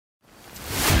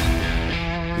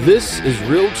This is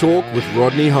Real Talk with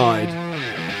Rodney Hyde.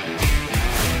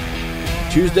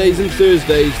 Tuesdays and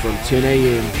Thursdays from 10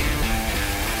 a.m.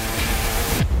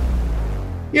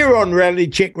 You're on Reality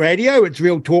Check Radio. It's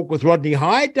Real Talk with Rodney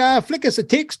Hyde. Flick us a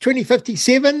text,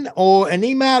 2057, or an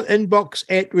email inbox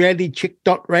at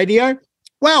realitycheck.radio.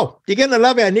 Well, you're going to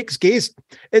love our next guest.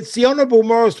 It's the Honourable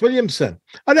Maurice Williamson.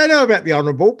 I don't know about the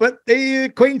Honourable, but the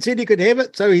Queen said he could have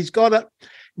it, so he's got it.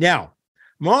 Now,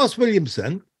 Maurice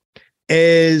Williamson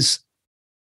is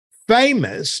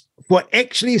famous for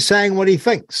actually saying what he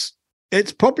thinks.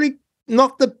 It's probably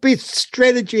not the best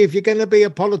strategy if you're going to be a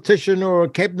politician or a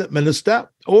cabinet minister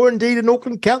or indeed an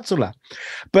Auckland councillor.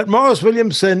 But Maurice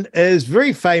Williamson is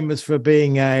very famous for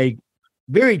being a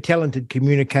very talented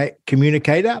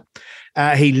communicator.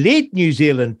 He led New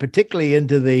Zealand, particularly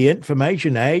into the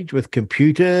information age with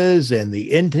computers and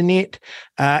the internet,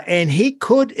 and he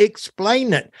could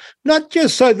explain it, not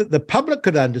just so that the public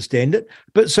could understand it,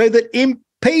 but so that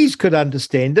MPs could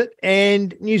understand it.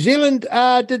 And New Zealand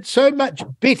did so much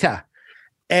better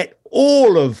at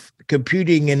all of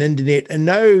computing and internet, and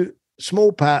no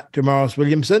small part to Maurice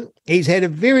Williamson. He's had a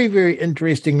very, very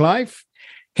interesting life.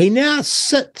 He now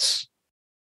sits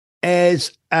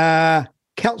as a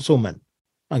councilman,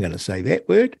 I'm going to say that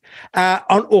word,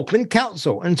 on Auckland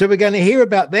Council. And so we're going to hear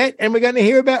about that, and we're going to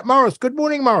hear about Maurice. Good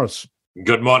morning, Maurice.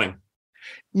 Good morning.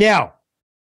 Now,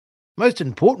 most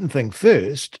important thing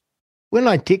first, when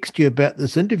I text you about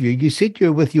this interview, you said you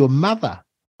were with your mother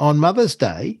on Mother's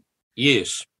Day.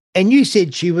 Yes. And you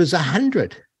said she was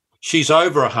 100. She's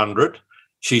over 100.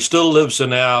 She still lives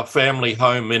in our family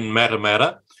home in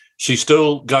Matamata. She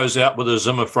still goes out with a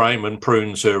Zimmer frame and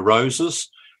prunes her roses.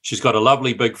 She's got a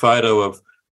lovely big photo of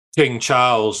King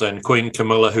Charles and Queen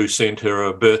Camilla, who sent her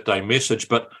a birthday message.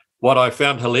 But what I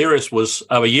found hilarious was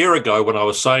a year ago when I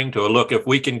was saying to her, look, if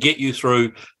we can get you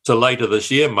through to later this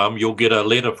year, Mum, you'll get a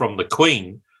letter from the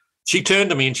Queen. She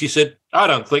turned to me and she said, I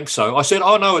don't think so. I said,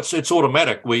 oh, no, it's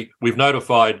automatic. We've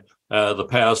notified the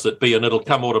powers that be and it'll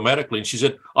come automatically. And she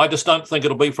said, I just don't think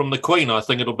it'll be from the Queen. I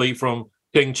think it'll be from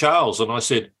King Charles. And I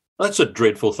said, that's a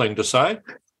dreadful thing to say.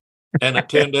 And it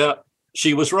turned out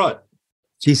she was right.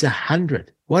 She's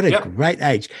 100. What a great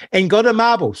age. And got her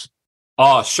marbles.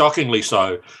 Oh, shockingly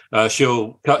so.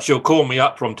 She'll call me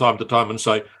up from time to time and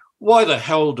say, why the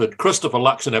hell did Christopher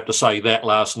Luxon have to say that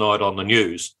last night on the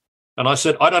news? And I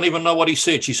said, I don't even know what he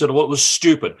said. She said, well, it was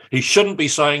stupid. He shouldn't be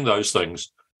saying those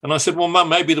things. And I said, well, Mum,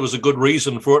 maybe there was a good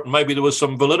reason for it and maybe there was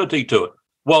some validity to it.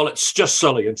 Well, it's just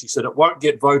silly. And she said, it won't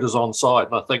get voters on side.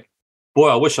 And I think, boy,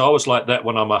 I wish I was like that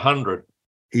when I'm 100.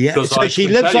 Yeah, so she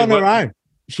lives on her own.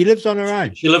 She lives on her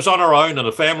own. She lives on her own in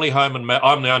a family home, and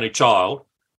I'm the only child,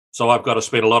 so I've got to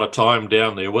spend a lot of time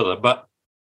down there with her. But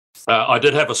I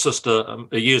did have a sister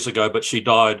years ago, but she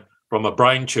died from a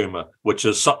brain tumour, which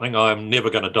is something I'm never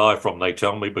going to die from, they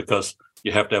tell me, because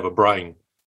you have to have a brain.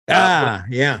 Yeah,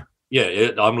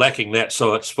 I'm lacking that,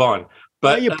 so it's fine.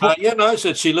 But,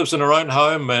 so she lives in her own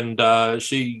home and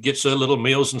she gets her little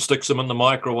meals and sticks them in the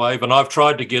microwave. And I've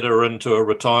tried to get her into a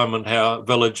retirement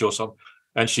village or something,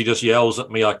 and she just yells at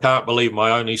me, I can't believe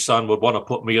my only son would want to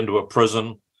put me into a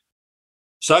prison.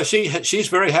 So she's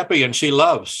very happy and she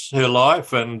loves her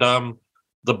life, and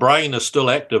the brain is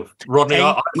still active. Rodney,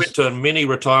 I went to many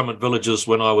retirement villages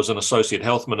when I was an associate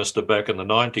health minister back in the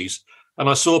 90s, and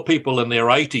I saw people in their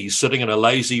 80s sitting in a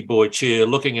lazy boy chair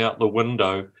looking out the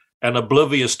window and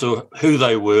oblivious to who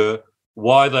they were,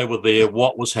 why they were there,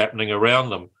 what was happening around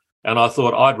them. And I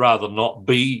thought I'd rather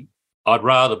be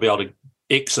able to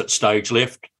exit stage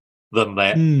left than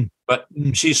that. But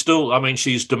she's still,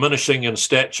 she's diminishing in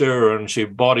stature and her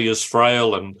body is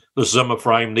frail and the Zimmer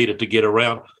frame needed to get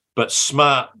around. But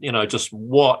smart, just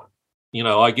what,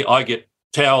 I get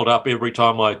towelled up every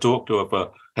time I talk to her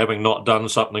for having not done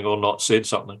something or not said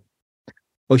something.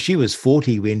 Well, she was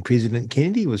 40 when President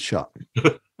Kennedy was shot.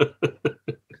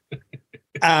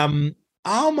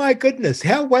 Oh, my goodness.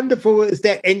 How wonderful is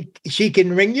that? And she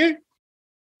can ring you?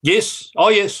 Yes. Oh,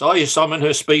 yes. I'm in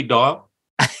her speed dial.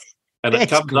 And it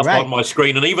comes up on my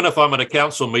screen. And even if I'm at a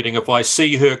council meeting, if I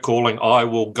see her calling, I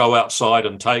will go outside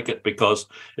and take it, because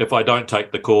if I don't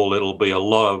take the call, it'll be a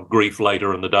lot of grief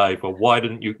later in the day for why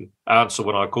didn't you answer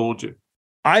when I called you?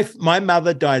 My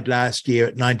mother died last year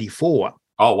at 94.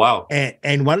 Oh, wow.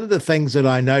 And one of the things that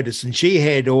I noticed, and she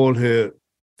had all her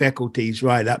faculties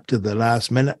right up to the last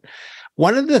minute,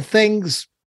 one of the things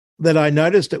that I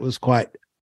noticed that was quite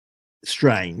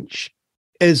strange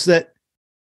is that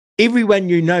everyone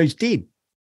you know is dead,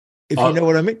 if you know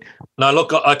what I mean. No,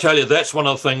 look, I tell you, that's one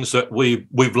of the things that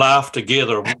we've laughed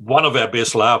together. One of our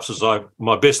best laughs is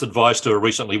my best advice to her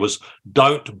recently was,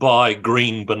 don't buy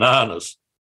green bananas.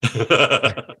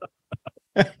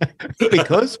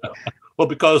 Because? Well,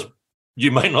 because you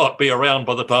may not be around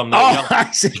by the time they're young.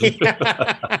 I see.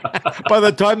 By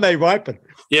the time they ripen.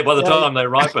 Yeah, by the time they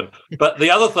ripen. But the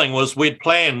other thing was we'd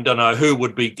planned, who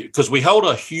would be, because we held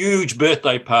a huge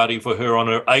birthday party for her on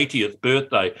her 80th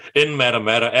birthday in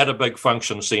Matamata at a big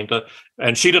function centre,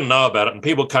 and she didn't know about it, and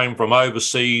people came from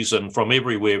overseas and from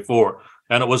everywhere for it.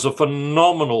 And it was a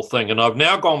phenomenal thing. And I've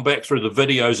now gone back through the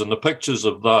videos and the pictures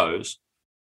of those,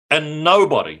 and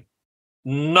nobody,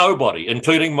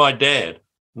 including my dad,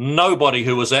 nobody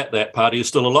who was at that party is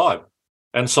still alive.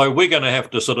 And so we're going to have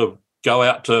to sort of go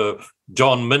out to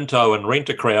John Minto and rent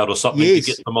a crowd or something to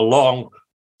get them along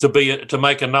to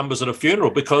make a numbers at a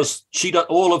funeral, because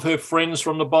all of her friends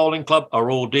from the bowling club are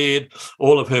all dead.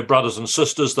 All of her brothers and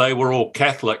sisters, they were all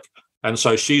Catholic. And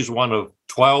so she's one of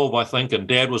 12, I think, and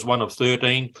Dad was one of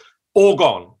 13. All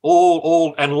gone,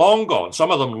 all and long gone.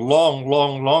 Some of them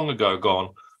long ago gone.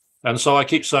 And so I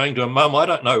keep saying to her, Mum, I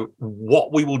don't know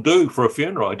what we will do for a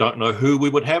funeral. I don't know who we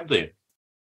would have there.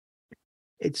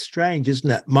 It's strange,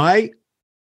 isn't it? My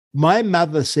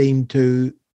mother seemed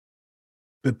to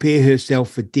prepare herself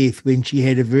for death when she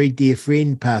had a very dear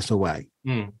friend pass away.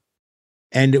 Mm.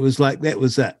 And it was like that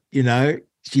was it,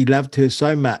 She loved her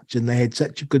so much and they had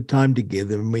such a good time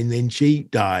together. And when then she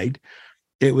died,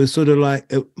 it was sort of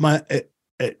like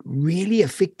it really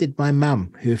affected my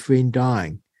mum, her friend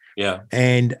dying. Yeah.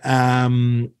 And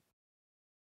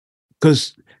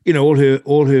because all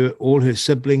her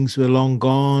siblings were long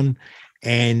gone,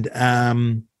 and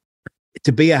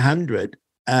to be 100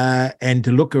 and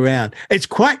to look around, it's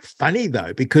quite funny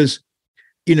though, because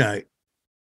you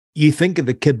think of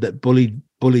the kid that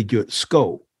bullied you at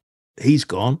school, he's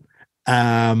gone.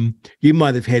 You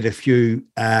might have had a few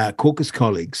caucus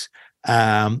colleagues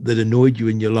that annoyed you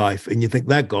in your life, and you think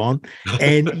they're gone,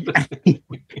 and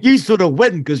you sort of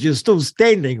win because you're still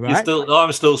standing, right?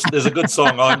 There's a good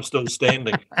song, I'm Still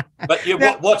Standing. But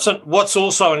what's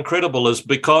also incredible is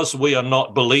because we are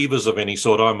not believers of any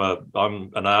sort.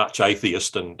 I'm an arch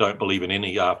atheist and don't believe in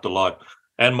any afterlife.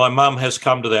 And my mum has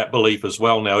come to that belief as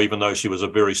well now, even though she was a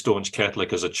very staunch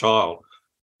Catholic as a child.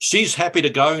 She's happy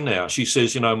to go now. She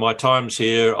says, my time's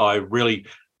here. I really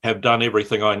have done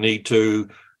everything I need to.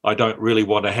 I don't really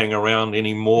want to hang around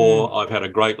anymore. I've had a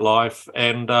great life,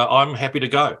 and I'm happy to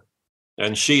go.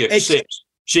 And she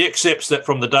accepts that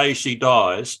from the day she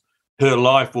dies, her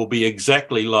life will be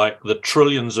exactly like the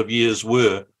trillions of years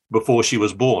were before she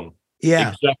was born. Yeah.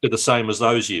 Exactly the same as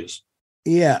those years.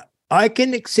 Yeah. I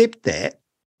can accept that.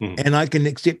 And I can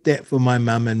accept that for my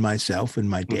mum and myself and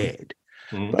my dad.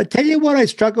 But I tell you what I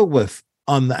struggle with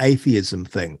on the atheism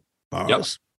thing,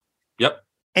 Maurice. Yep.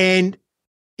 And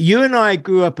you and I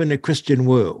grew up in a Christian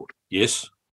world. Yes.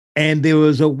 And there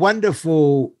was a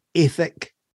wonderful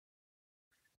ethic.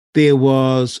 There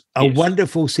was a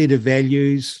wonderful set of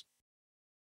values.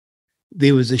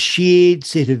 There was a shared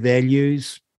set of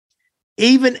values.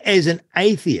 Even as an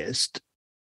atheist,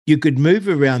 you could move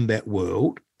around that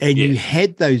world and you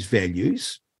had those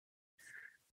values.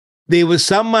 There was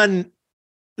someone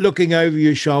looking over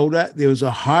your shoulder. There was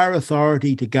a higher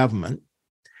authority to government.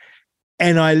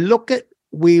 And I look at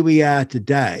where we are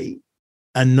today,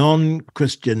 a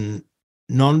non-Christian,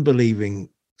 non-believing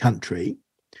country,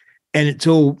 and it's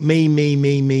all me,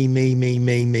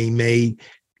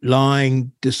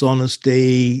 lying,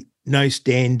 dishonesty, no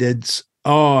standards.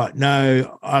 Oh,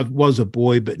 no, I was a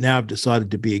boy, but now I've decided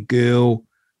to be a girl.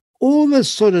 All this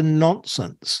sort of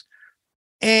nonsense.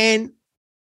 And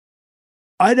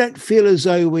I don't feel as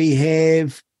though we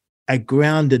have a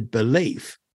grounded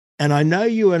belief. And I know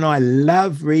you and I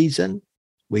love reason.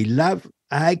 We love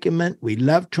argument. We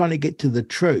love trying to get to the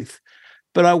truth.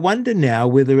 But I wonder now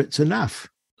whether it's enough.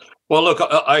 Well, look,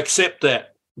 I accept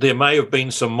that there may have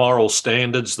been some moral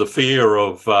standards. The fear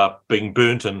of being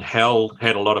burnt in hell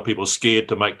had a lot of people scared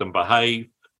to make them behave.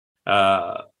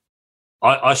 I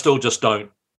still just don't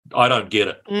get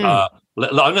it.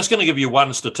 I'm just going to give you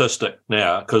one statistic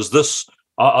now, because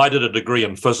I did a degree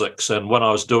in physics, and when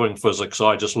I was doing physics,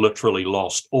 I just literally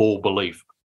lost all belief.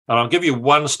 And I'll give you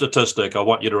one statistic. I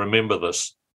want you to remember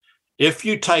this. If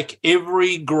you take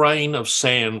every grain of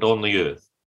sand on the earth,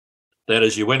 that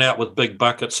is, you went out with big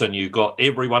buckets and you got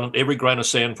every grain of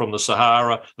sand from the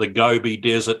Sahara, the Gobi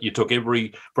Desert, you took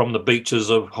from the beaches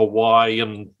of Hawaii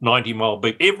and 90 Mile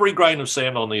Beach, every grain of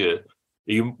sand on the earth,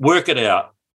 you work it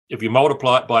out. If you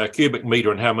multiply it by a cubic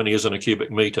meter, and how many is in a cubic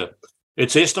meter,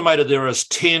 it's estimated there is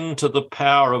 10 to the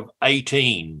power of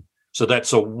 18. So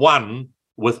that's a 1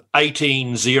 with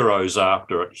 18 zeros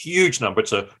after it. Huge number.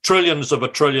 It's a trillions of a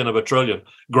trillion of a trillion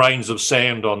grains of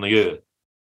sand on the earth.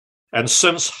 And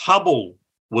since Hubble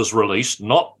was released,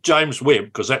 not James Webb,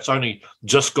 because that's only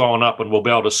just gone up and we'll be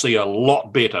able to see a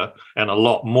lot better and a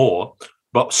lot more.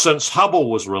 But since Hubble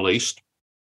was released,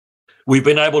 we've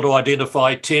been able to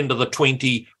identify 10 to the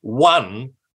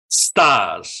 21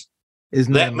 stars.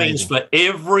 Isn't that means amazing? for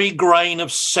every grain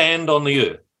of sand on the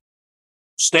earth,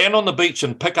 stand on the beach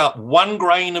and pick up 1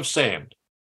 grain of sand.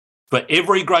 For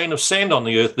every grain of sand on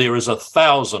the earth, there is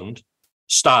 1,000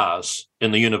 stars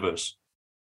in the universe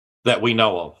that we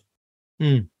know of.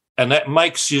 Mm. And that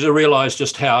makes you to realize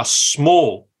just how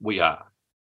small we are.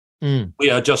 Mm. We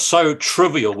are just so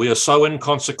trivial. We are so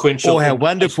inconsequential. Or how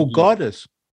wonderful God is.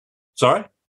 Sorry?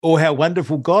 Or how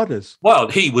wonderful God is. Well,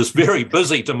 he was very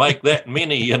busy to make that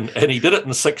many, and he did it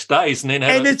in 6 days. And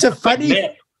then it's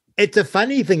a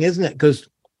funny thing, isn't it? Because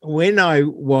when I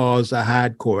was a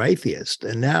hardcore atheist,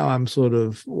 and now I'm sort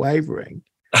of wavering,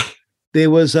 there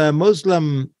was a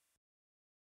Muslim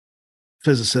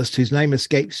physicist whose name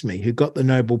escapes me, who got the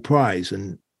Nobel Prize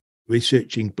in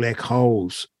researching black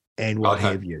holes and what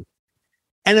have you.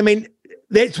 And I mean,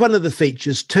 that's one of the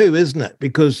features too, isn't it?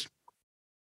 Because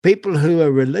people who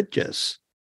are religious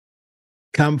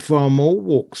come from all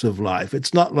walks of life.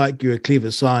 It's not like you're a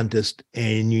clever scientist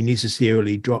and you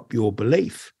necessarily drop your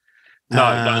belief. No,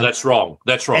 that's wrong.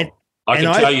 That's wrong. I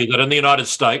can tell you that in the United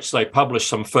States, they publish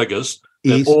some figures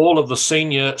that all of the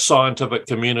senior scientific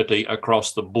community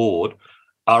across the board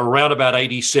are around about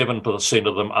 87%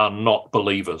 of them are not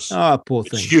believers. Oh, poor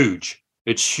thing.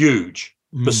 It's huge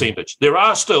percentage. There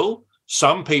are still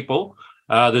some people.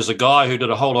 There's a guy who did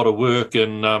a whole lot of work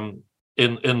in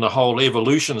the whole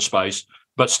evolution space,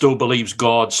 but still believes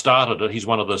God started it. He's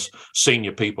one of the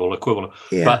senior people equivalent.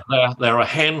 Yeah. But they're a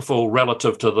handful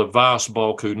relative to the vast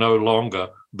bulk who no longer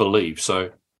believe. So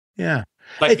yeah,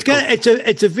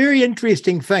 it's a very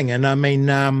interesting thing, and I mean,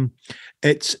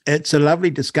 it's a lovely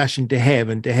discussion to have,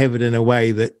 and to have it in a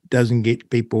way that doesn't get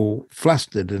people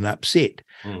flustered and upset.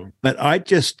 But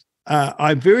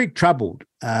I'm very troubled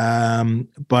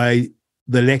by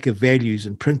the lack of values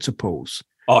and principles.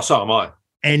 Oh, so am I.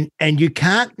 And you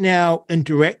can't now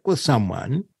interact with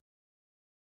someone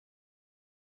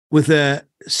with a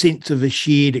sense of a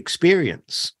shared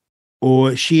experience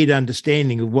or a shared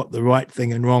understanding of what the right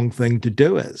thing and wrong thing to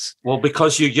do is. Well,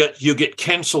 because you get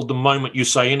cancelled the moment you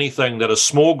say anything that a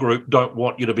small group don't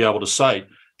want you to be able to say.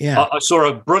 Yeah. I saw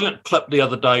a brilliant clip the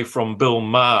other day from Bill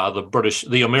Maher,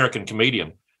 the American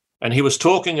comedian, and he was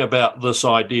talking about this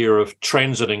idea of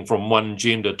transiting from one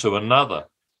gender to another.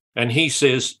 And he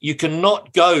says, you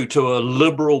cannot go to a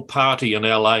liberal party in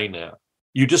LA now.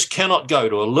 You just cannot go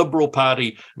to a liberal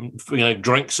party,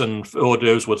 drinks and hors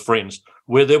d'oeuvres with friends,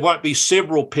 where there won't be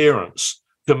several parents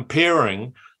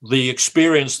comparing the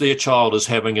experience their child is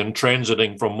having in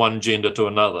transiting from one gender to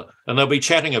another. And they'll be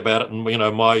chatting about it. And,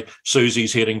 my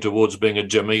Susie's heading towards being a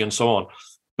Jimmy and so on.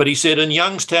 But he said in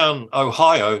Youngstown,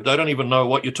 Ohio, they don't even know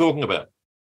what you're talking about.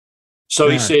 So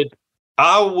he said,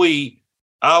 are we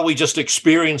just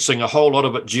experiencing a whole lot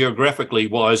of it geographically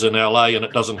wise in LA and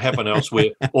it doesn't happen elsewhere?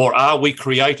 Or are we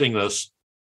creating this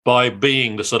by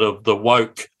being the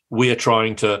woke we're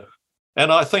trying to?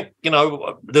 And I think,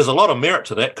 there's a lot of merit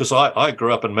to that, because I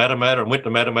grew up in Matamata and went to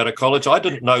Matamata College. I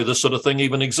didn't know this sort of thing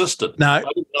even existed. No,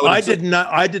 I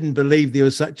didn't believe there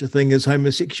was such a thing as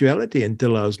homosexuality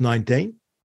until I was 19.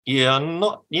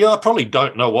 I probably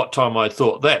don't know what time I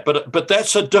thought that, but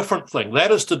that's a different thing.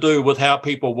 That is to do with how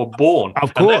people were born.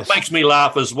 Of course. And that makes me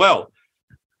laugh as well.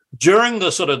 During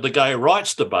the gay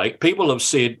rights debate, people have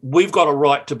said, we've got a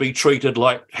right to be treated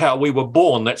like how we were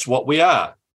born. That's what we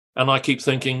are. And I keep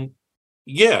thinking,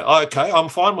 yeah, okay, I'm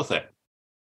fine with that.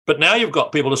 But now you've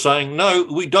got people who are saying, no,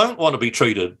 we don't want to be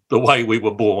treated the way we were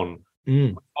born.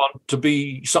 We want to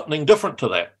be something different to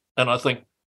that. And I think,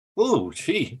 oh,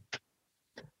 gee.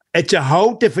 It's a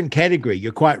whole different category.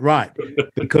 You're quite right,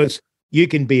 because you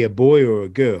can be a boy or a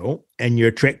girl and you're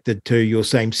attracted to your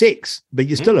same sex, but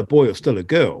you're still a boy or still a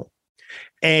girl.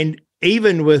 And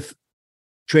even with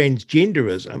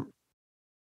transgenderism,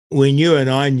 when you and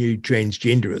I knew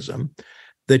transgenderism,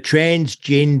 the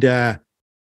transgender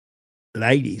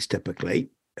ladies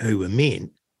typically, who were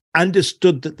men,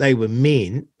 understood that they were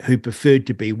men who preferred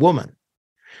to be women.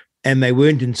 And they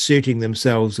weren't inserting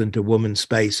themselves into women's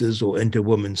spaces or into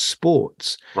women's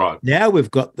sports. Right. Now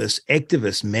we've got this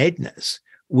activist madness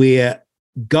where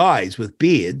guys with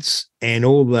beards and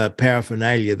all the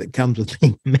paraphernalia that comes with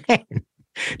being a man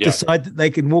decide that they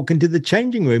can walk into the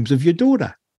changing rooms of your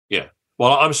daughter. Yeah.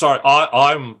 Well, I'm sorry.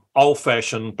 I'm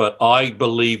old-fashioned, but I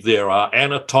believe there are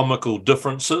anatomical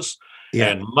differences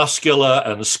and muscular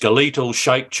and skeletal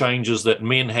shape changes that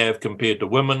men have compared to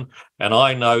women. And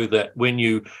I know that when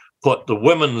you put the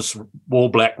women's All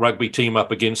Black rugby team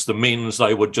up against the men's,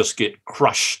 they would just get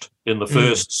crushed in the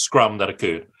first scrum that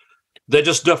occurred. They're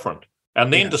just different.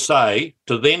 And then to say,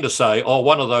 oh,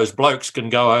 one of those blokes can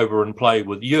go over and play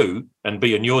with you and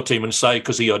be in your team and say,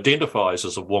 because he identifies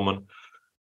as a woman.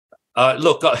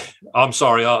 Look, I'm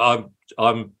sorry,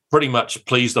 I'm pretty much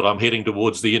pleased that I'm heading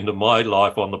towards the end of my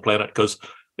life on the planet, because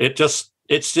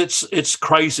it's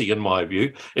crazy in my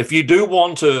view. If you do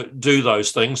want to do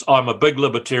those things, I'm a big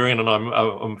libertarian and I'm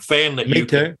a fan that you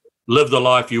can live the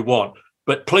life you want.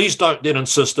 But please don't then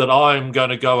insist that I'm going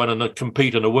to go in and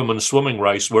compete in a women's swimming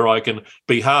race where I can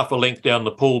be half a length down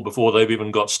the pool before they've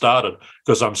even got started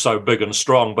because I'm so big and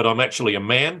strong, but I'm actually a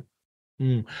man.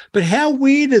 But how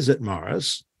weird is it,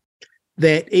 Maurice,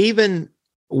 that even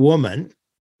women,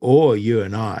 or you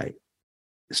and I,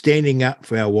 standing up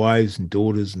for our wives and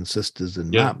daughters and sisters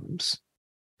and mums,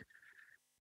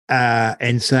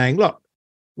 and saying, look,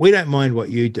 we don't mind what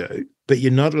you do, but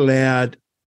you're not allowed,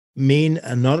 men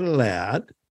are not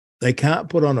allowed, they can't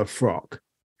put on a frock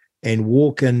and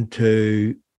walk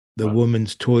into the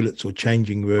women's toilets or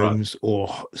changing rooms or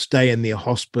stay in their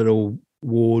hospital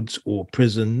wards or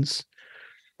prisons,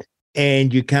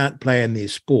 and you can't play in their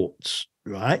sports,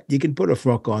 right? You can put a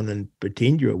frock on and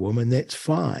pretend you're a woman, that's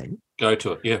fine. Go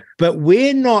to it, yeah. But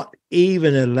we're not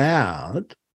even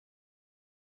allowed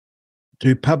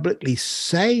to publicly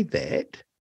say that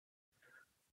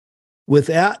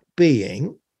without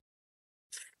being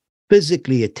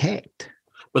physically attacked.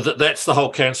 But that's the whole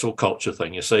cancel culture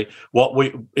thing, you see.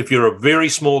 If you're a very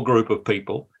small group of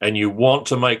people and you want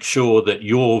to make sure that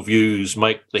your views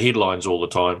make the headlines all the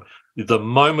time, the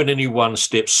moment anyone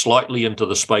steps slightly into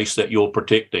the space that you're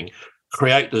protecting,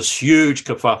 create this huge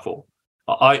kerfuffle.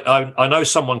 I know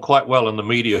someone quite well in the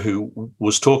media who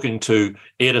was talking to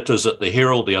editors at the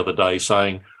Herald the other day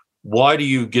saying, why do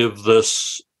you give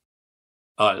this,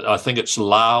 I think it's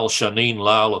Shaneen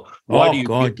Lal, why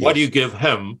do you give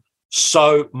him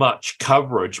so much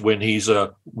coverage when he's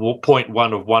a 0.1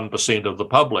 of 1% of the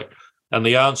public? And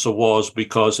the answer was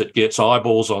because it gets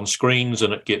eyeballs on screens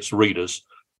and it gets readers.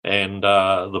 And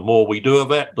the more we do of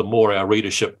that, the more our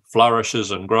readership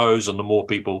flourishes and grows and the more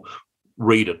people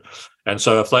read it. And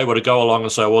so if they were to go along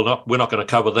and say, well, we're not going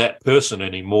to cover that person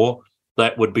anymore,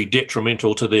 that would be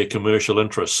detrimental to their commercial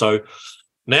interests. So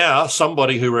now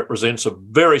somebody who represents a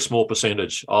very small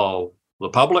percentage of the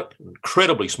public,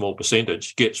 incredibly small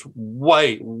percentage, gets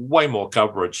way, way more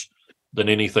coverage than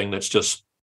anything that's just...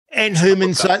 And whom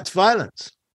incites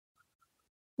violence.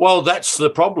 Well, that's the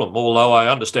problem, although I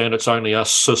understand it's only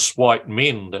us cis white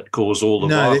men that cause all the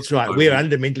violence. No, that's right. We're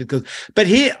fundamentally... But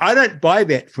here, I don't buy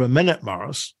that for a minute,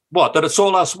 Maurice. What, that it's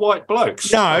all us white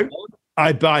blokes? No,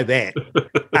 I buy that.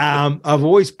 I've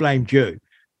always blamed you.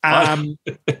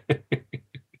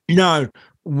 No,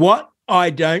 what I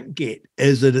don't get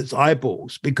is that it's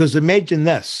eyeballs, because imagine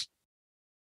this.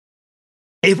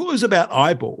 If it was about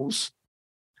eyeballs,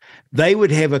 they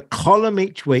would have a column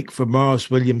each week for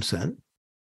Maurice Williamson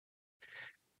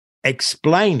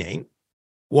explaining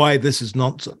why this is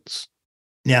nonsense.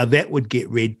 Now, that would get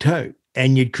read too,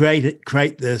 and you'd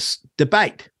create this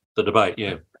debate. The debate,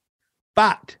 yeah.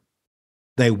 But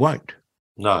they won't.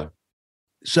 No.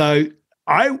 So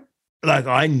I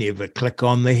never click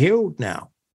on the Herald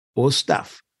now or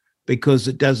stuff because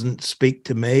it doesn't speak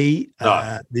to me.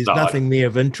 There's nothing there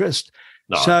of interest.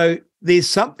 No. So there's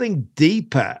something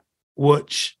deeper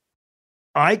which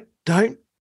I don't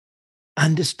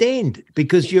understand,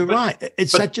 because you're right.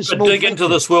 It's such a small... But dig into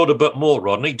this world a bit more,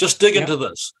 Rodney. Just dig into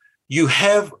this. You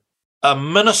have a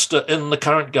minister in the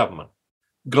current government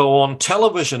go on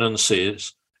television and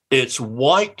says it's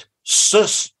white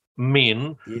cis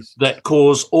men that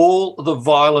cause all the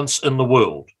violence in the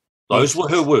world. Those were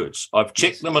her words. I've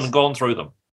checked them and gone through them.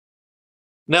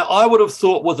 Now, I would have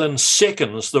thought within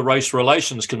seconds the Race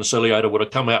Relations Conciliator would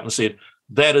have come out and said,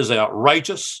 that is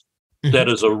outrageous. That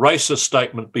is a racist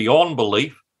statement beyond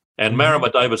belief, and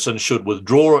Marama Davidson should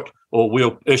withdraw it, or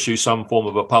we'll issue some form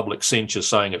of a public censure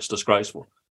saying it's disgraceful.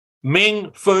 Meng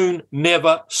Foon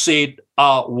never said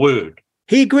a word.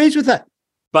 He agrees with that.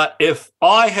 But if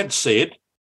I had said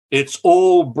it's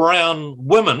all brown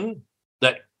women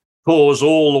that cause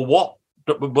all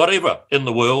the whatever in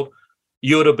the world,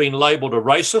 you would have been labelled a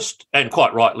racist, and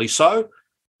quite rightly so,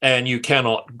 and you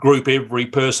cannot group every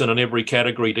person in every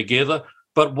category together.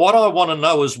 But what I want to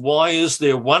know is, why is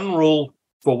there one rule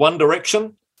for one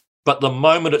direction, but the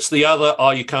moment it's the other,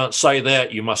 you can't say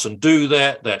that, you mustn't do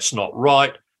that, that's not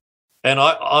right. And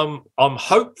I'm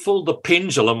hopeful the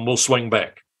pendulum will swing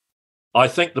back. I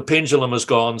think the pendulum has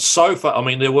gone so far. I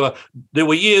mean, there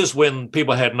were years when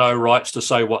people had no rights to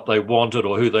say what they wanted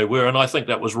or who they were, and I think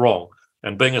that was wrong.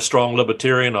 And being a strong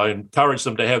libertarian, I encourage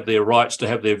them to have their rights, to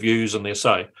have their views and their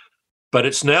say. But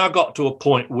it's now got to a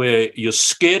point where you're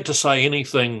scared to say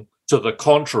anything to the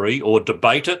contrary or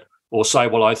debate it or say,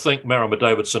 well, I think Marama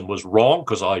Davidson was wrong,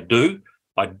 because I do.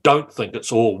 I don't think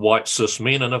it's all white cis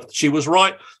men. And if she was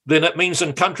right, then it means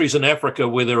in countries in Africa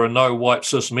where there are no white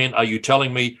cis men, are you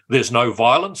telling me there's no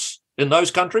violence in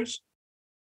those countries?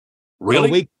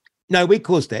 Really? We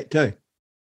caused that too.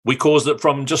 We caused it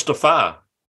from just afar.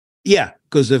 Yeah,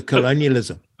 because of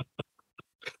colonialism.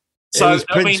 So,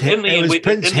 I mean, in the end,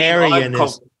 Prince Harry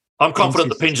I'm confident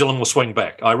the pendulum will swing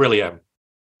back. I really am.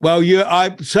 Well,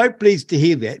 I'm so pleased to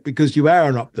hear that, because you are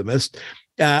an optimist.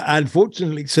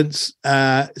 Unfortunately, since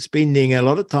spending a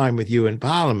lot of time with you in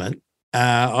Parliament,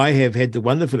 I have had the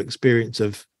wonderful experience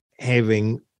of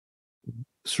having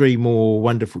 3 more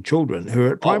wonderful children who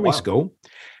are at primary school.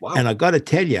 Wow. And I got to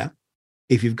tell you,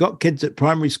 if you've got kids at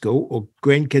primary school or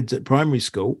grandkids at primary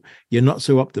school, you're not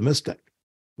so optimistic.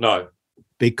 No.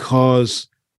 Because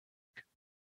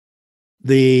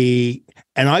and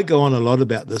I go on a lot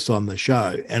about this on the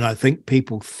show, and I think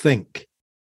people think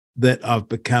that I've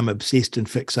become obsessed and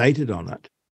fixated on it.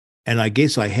 And I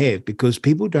guess I have, because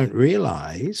people don't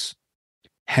realize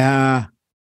how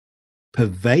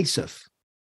pervasive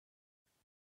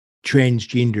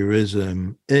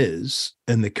transgenderism is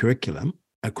in the curriculum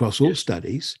across all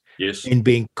studies, and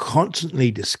being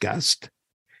constantly discussed.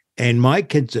 And my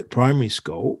kids at primary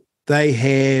school, they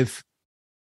have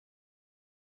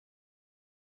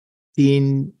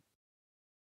 15%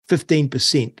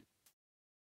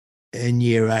 in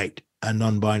year 8 are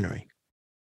non-binary.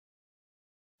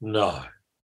 No.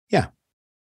 Yeah.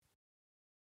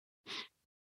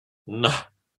 No.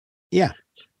 Yeah.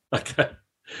 Okay.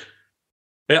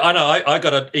 Yeah, I know. I got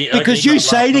to. Because you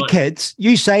say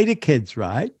to kids,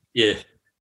 right? Yeah.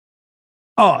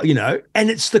 Oh, and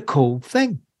it's the cool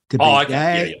thing to be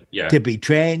gay, to be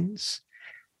trans.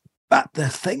 But the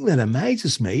thing that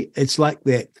amazes me, it's like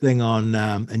that thing on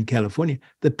in California.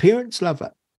 The parents love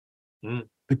it,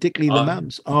 particularly the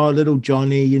mums. Oh, little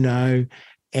Johnny,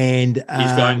 and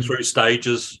he's going through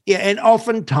stages. Yeah, and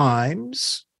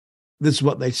oftentimes, this is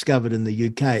what they discovered in the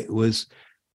UK. It was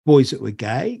boys that were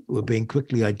gay were being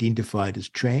quickly identified as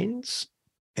trans,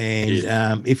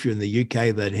 and if you're in the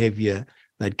UK,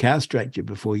 they'd castrate you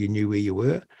before you knew where you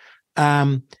were.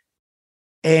 And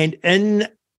in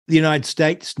the United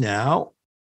States now,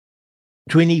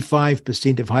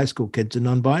 25% of high school kids are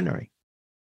non-binary.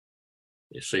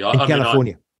 You see, in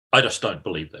California. I just don't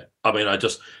believe that. I mean,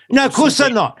 No, of course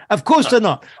they're not. Of course they're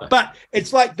not. But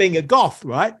it's like being a goth,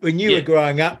 right? When you were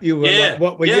growing up, you were like,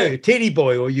 what were you? A teddy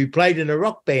boy, or you played in a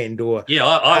rock band, or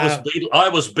I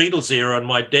was Beatles era, and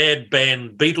my dad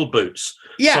banned Beatle boots.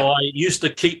 Yeah. So I used to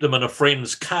keep them in a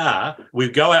friend's car.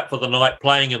 We'd go out for the night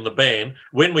playing in the band.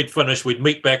 When we'd finish, we'd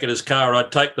meet back at his car.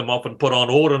 I'd take them off and put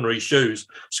on ordinary shoes,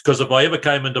 because if I ever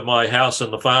came into my house in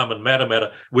the farm in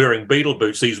Matamata wearing Beatle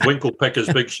boots, these winkle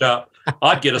pickers, big sharp,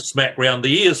 I'd get a smack round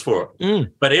the ears for it.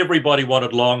 But everybody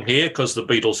wanted long hair because the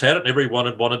Beatles had it, and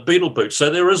everyone wanted Beatle boots. So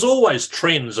there is always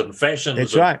trends and fashions.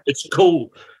 That's right. It's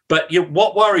cool. But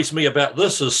what worries me about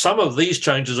this is some of these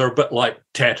changes are a bit like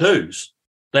tattoos.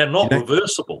 They're not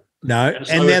reversible. No.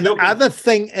 And then the other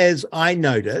thing is, I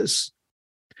notice,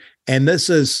 and this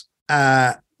is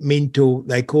mental,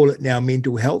 they call it now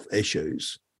mental health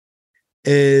issues,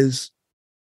 is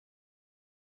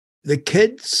the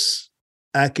kids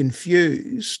are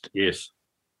confused. Yes.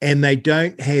 And they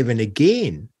don't have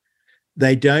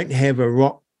a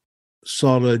rock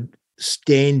solid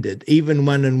standard. Even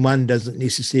 1 and 1 doesn't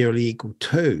necessarily equal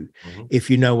 2,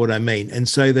 if you know what I mean. And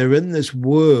so they're in this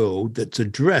world that's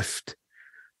adrift,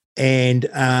 and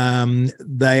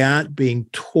they aren't being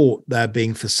taught, they're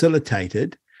being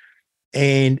facilitated,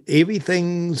 and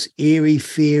everything's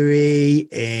airy-fairy,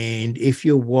 and if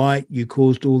you're white, you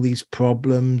caused all these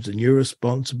problems and you're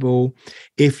responsible.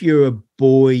 If you're a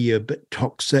boy, you're a bit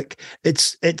toxic.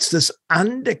 It's this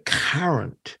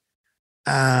undercurrent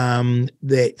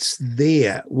that's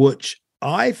there, which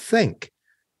I think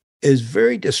is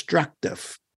very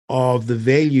destructive of the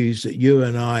values that you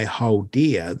and I hold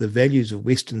dear, the values of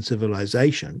Western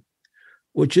civilization,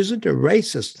 which isn't a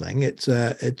racist thing. It's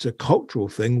a cultural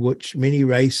thing which many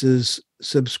races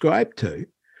subscribe to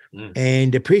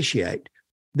and appreciate.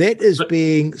 That is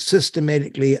being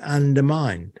systematically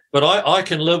undermined. But I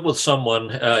can live with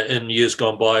someone in years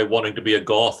gone by wanting to be a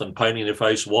goth and painting their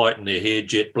face white and their hair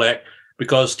jet black,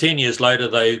 because 10 years later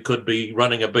they could be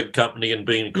running a big company and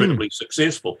being incredibly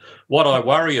successful. What I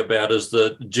worry about is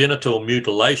the genital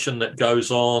mutilation that goes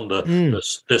on, the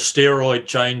steroid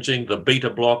changing, the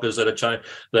beta blockers that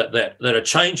are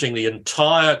changing the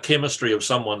entire chemistry of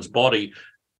someone's body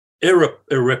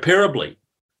irreparably.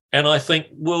 And I think,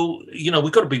 well,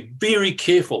 we've got to be very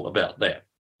careful about that.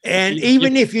 And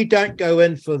even if you don't go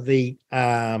in for the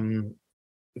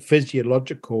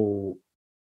physiological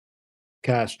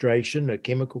castration, or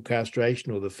chemical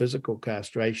castration, or the physical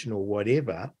castration, or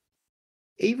whatever,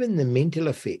 even the mental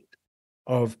effect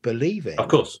of believing, of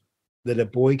course, that a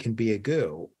boy can be a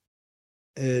girl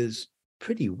is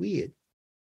pretty weird.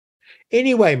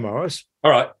 Anyway, Maurice.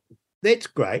 All right. That's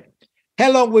great.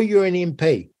 How long were you an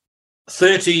MP?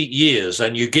 30 years,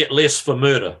 and you get less for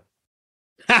murder.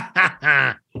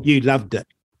 You loved it.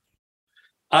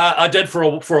 I did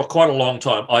for quite a long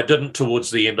time. I didn't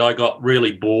towards the end. I got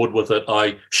really bored with it.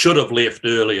 I should have left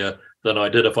earlier than I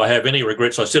did. If I have any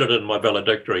regrets, I said it in my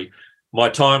valedictory. My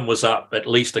time was up at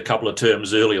least a couple of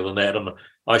terms earlier than that, and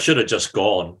I should have just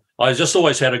gone. I just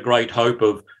always had a great hope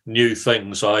of new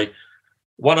things.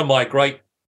 One of my great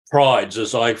prides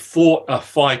is I fought a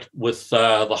fight with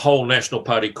the whole National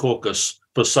Party caucus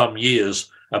for some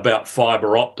years about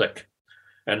fibre optic.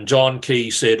 And John Key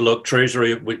said, look,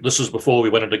 Treasury, this is before we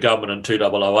went into government in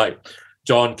 2008.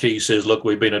 John Key says, look,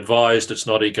 we've been advised it's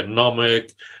not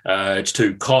economic, it's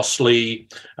too costly.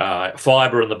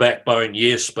 Fibre in the backbone,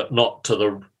 yes, but not to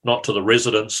the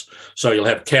residents. So you'll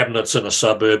have cabinets in a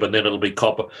suburb and then it'll be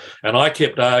copper. And I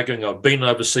kept arguing. I've been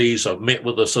overseas. I've met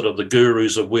with the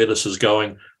gurus of where this is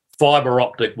going. Fibre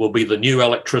optic will be the new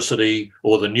electricity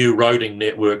or the new roading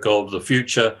network of the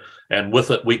future. And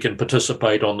with it, we can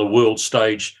participate on the world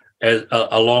stage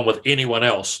along with anyone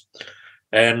else.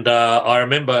 And I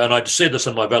remember, and I said this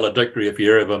in my valedictory, if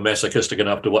you're ever masochistic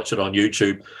enough to watch it on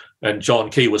YouTube, and John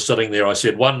Key was sitting there, I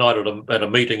said one night at a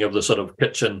meeting of the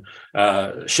kitchen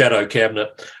shadow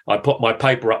cabinet, I put my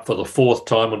paper up for the fourth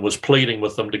time and was pleading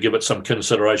with them to give it some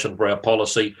consideration for our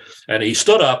policy. And he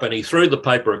stood up and he threw the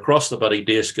paper across the bloody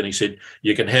desk and he said,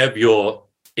 you can have your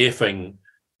effing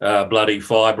bloody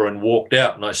fibre, and walked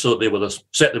out. And I sat there with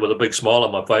a big smile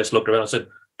on my face, looked around and said,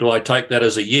 do I take that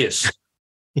as a yes?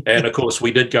 And of course,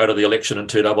 we did go to the election in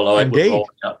 2008 with rolling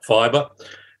out fibre.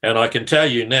 And I can tell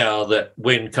you now that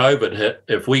when COVID hit,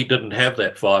 if we didn't have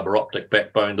that fibre optic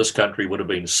backbone, this country would have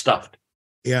been stuffed.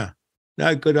 Yeah.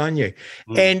 No, good on you.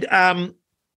 And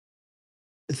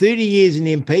 30 years in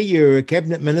MP, you're a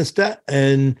cabinet minister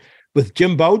with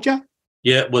Jim Bolger?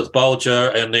 Yeah, with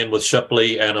Bolger and then with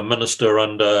Shipley and a minister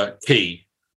under Key.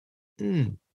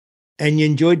 And you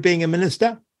enjoyed being a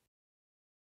minister?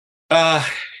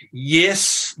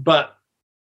 Yes, but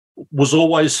was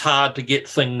always hard to get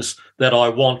things that I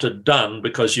wanted done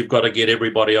because you've got to get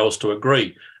everybody else to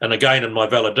agree. And again, in my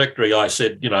valedictory, I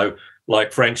said,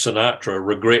 like Frank Sinatra,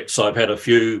 regrets, I've had a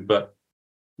few, but,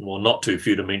 well, not too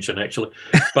few to mention, actually.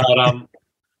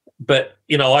 But,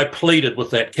 I pleaded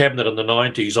with that cabinet in the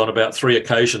 90s on about 3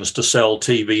 occasions to sell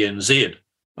TVNZ.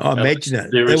 Oh, imagine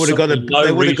it. They would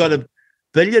have got a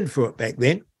billion for it back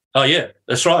then. Oh, yeah,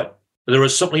 that's right. There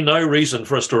is simply no reason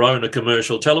for us to own a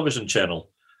commercial television channel.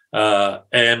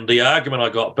 And the argument I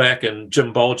got back, and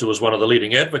Jim Bolger was one of the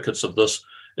leading advocates of this,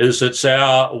 is it's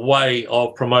our way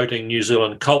of promoting New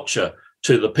Zealand culture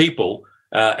to the people.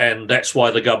 And that's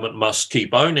why the government must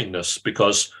keep owning this,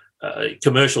 because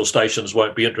commercial stations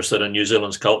won't be interested in New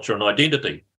Zealand's culture and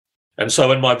identity. And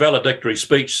so in my valedictory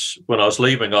speech, when I was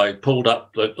leaving, I pulled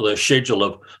up the schedule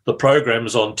of the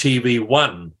programs on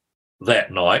TV1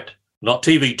 that night, not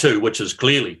TV2, which is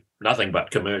clearly nothing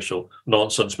but commercial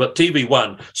nonsense, but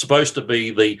TV1, supposed to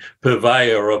be the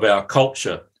purveyor of our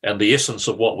culture and the essence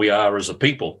of what we are as a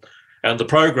people. And the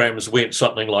programs went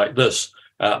something like this: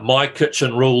 My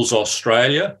Kitchen Rules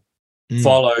Australia,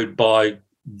 followed by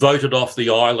Voted Off the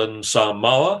Island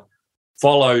Samoa,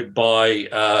 followed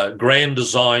by Grand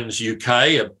Designs UK,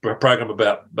 a program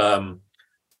about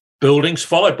buildings,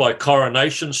 followed by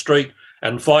Coronation Street,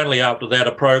 and finally after that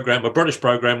a British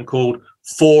program called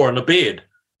Four in a Bed.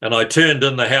 And I turned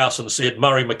in the house and said,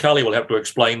 Murray McCully will have to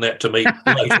explain that to me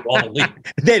later on.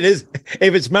 That is,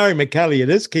 if it's Murray McCully, it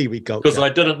is Kiwi culture. Because I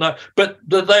didn't know. But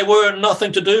they were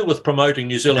nothing to do with promoting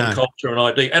New Zealand culture and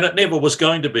ID. And it never was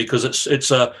going to be, because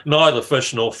it's neither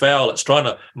fish nor fowl. It's trying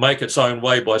to make its own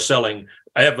way by selling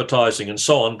advertising and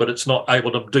so on, but it's not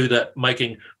able to do that,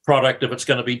 making product if it's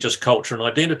going to be just culture and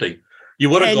identity. You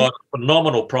would have got a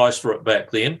phenomenal price for it back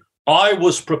then. I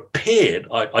was prepared.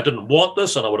 I didn't want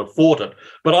this and I would have fought it,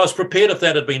 but I was prepared if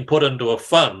that had been put into a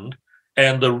fund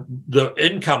and the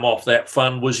income off that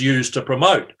fund was used to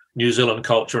promote New Zealand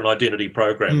culture and identity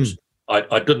programs.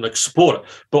 I didn't support it.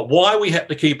 But why we had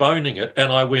to keep owning it,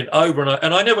 and I went over and over,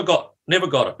 and I never got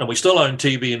it. And we still own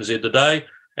TVNZ today,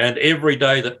 and every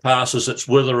day that passes, it's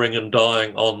withering and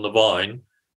dying on the vine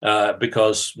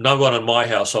because no one in my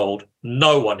household,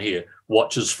 no one here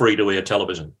watches free-to-air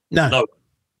television. No.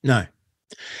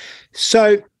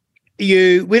 So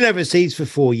you went overseas for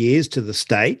 4 years to the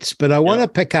States, but I want to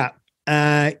pick up,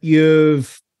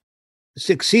 you've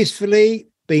successfully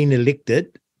been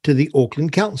elected to the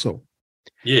Auckland Council.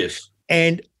 Yes.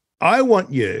 And I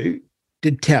want you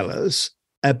to tell us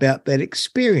about that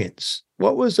experience.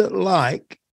 What was it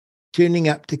like turning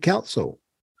up to council?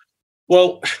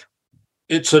 Well,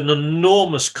 it's an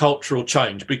enormous cultural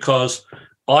change because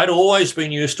I'd always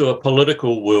been used to a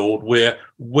political world where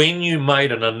when you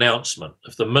made an announcement,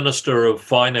 if the Minister of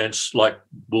Finance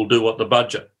will do what the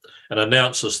budget and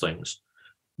announces things,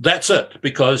 that's it,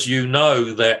 because you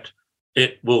know that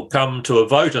it will come to a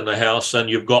vote in the House and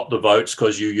you've got the votes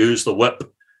because you use the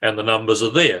whip and the numbers are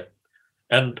there.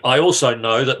 And I also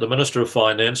know that the Minister of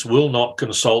Finance will not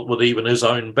consult with even his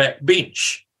own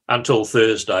backbench until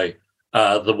Thursday,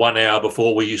 the 1 hour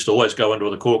before. We used to always go into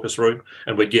the caucus room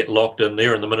and we'd get locked in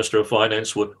there, and the Minister of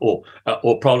Finance would, or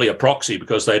probably a proxy,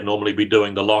 because they'd normally be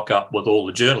doing the lockup with all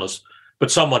the journalists.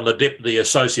 But someone, the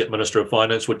Associate Minister of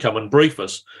Finance, would come and brief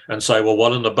us and say,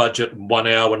 well, in the budget, 1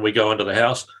 hour when we go into the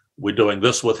House, we're doing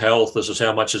this with health, this is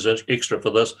how much is extra for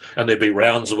this, and there'd be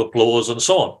rounds of applause and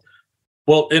so on.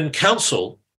 Well, in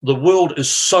council, the world is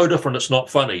so different, it's not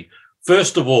funny.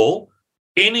 First of all,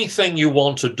 anything you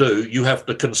want to do, you have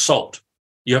to consult.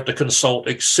 You have to consult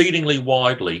exceedingly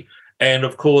widely. And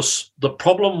of course, the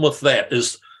problem with that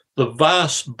is the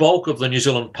vast bulk of the New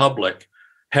Zealand public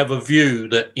have a view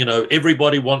that,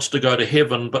 everybody wants to go to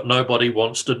heaven, but nobody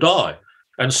wants to die.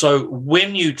 And so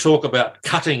when you talk about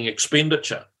cutting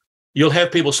expenditure, you'll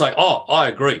have people say, oh, I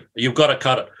agree, you've got to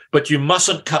cut it, but you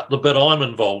mustn't cut the bit I'm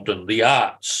involved in, the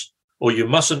arts, or you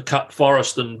mustn't cut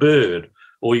forest and bird,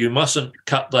 or you mustn't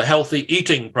cut the healthy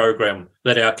eating program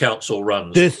that our council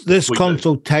runs. This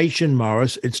consultation,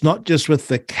 Maurice, it's not just with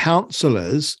the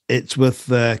councillors, it's with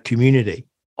the community.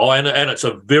 Oh, and it's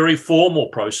a very formal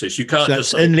process. You can't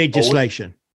just say, in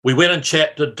legislation. We went and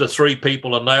chatted to 3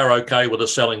 people and they are okay with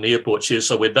us selling the airport shares,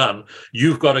 so we're done.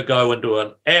 You've got to go into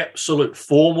an absolute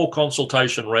formal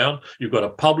consultation round. You've got to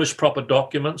publish proper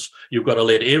documents. You've got to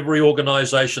let every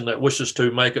organisation that wishes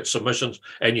to make its submissions,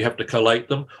 and you have to collate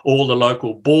them. All the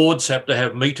local boards have to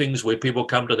have meetings where people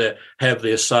come to have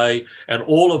their say, and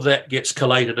all of that gets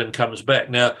collated and comes back.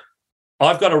 Now,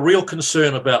 I've got a real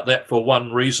concern about that for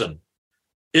one reason.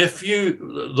 If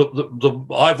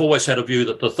I've always had a view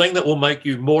that the thing that will make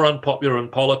you more unpopular in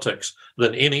politics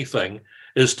than anything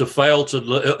is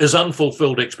is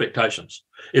unfulfilled expectations.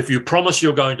 If you promise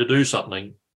you're going to do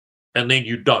something and then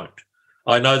you don't.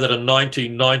 I know that in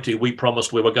 1990 we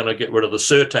promised we were going to get rid of the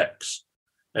surtax,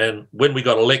 and when we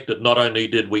got elected, not only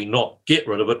did we not get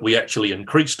rid of it, we actually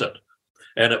increased it,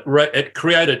 and it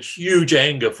created huge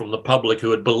anger from the public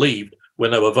who had believed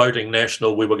when they were voting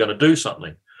National we were going to do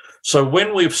something. So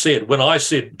when I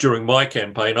said during my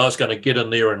campaign I was going to get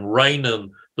in there and rein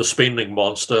in the spending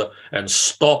monster and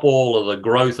stop all of the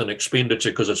growth and expenditure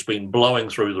because it's been blowing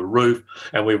through the roof,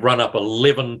 and we've run up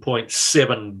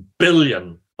 11.7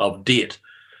 billion of debt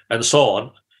and so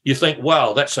on, you think,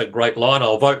 wow, that's a great line,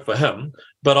 I'll vote for him.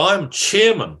 But I'm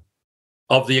chairman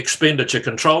of the Expenditure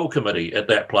Control Committee at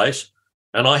that place,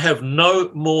 and I have no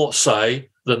more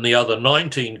say than the other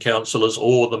 19 councillors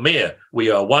or the mayor. We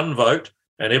are one vote.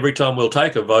 And every time we'll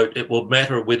take a vote, it will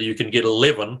matter whether you can get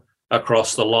 11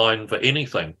 across the line for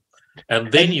anything.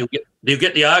 And then you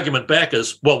get the argument back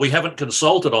as, well, we haven't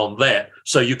consulted on that,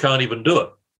 so you can't even do it.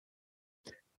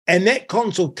 And that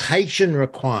consultation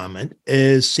requirement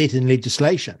is set in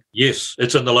legislation. Yes,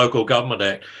 it's in the Local Government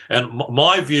Act. And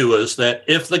my view is that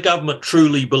if the government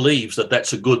truly believes that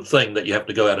that's a good thing, that you have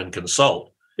to go out and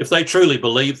consult, if they truly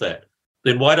believe that,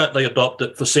 then why don't they adopt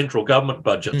it for central government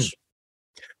budgets?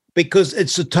 Because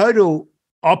it's the total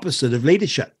opposite of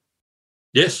leadership.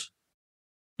 Yes.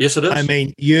 Yes, it is. I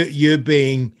mean, you're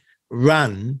being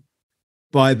run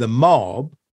by the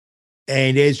mob,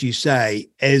 and as you say,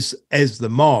 as the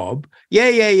mob,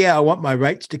 I want my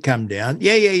rates to come down.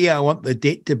 I want the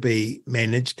debt to be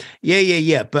managed.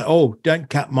 But don't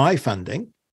cut my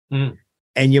funding. And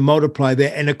you multiply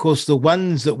that. And of course, the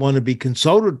ones that want to be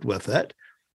consulted with it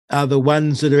are the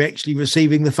ones that are actually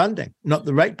receiving the funding, not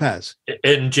the ratepayers.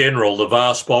 In general, the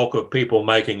vast bulk of people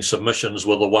making submissions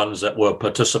were the ones that were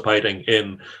participating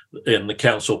in the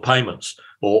council payments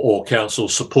or council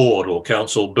support or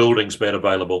council buildings made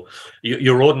available.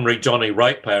 Your ordinary Johnny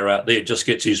ratepayer out there just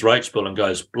gets his rates bill and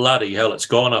goes, bloody hell, it's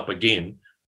gone up again.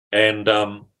 And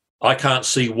I can't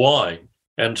see why.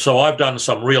 And so I've done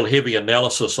some real heavy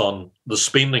analysis on the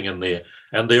spending in there.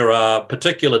 And there are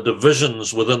particular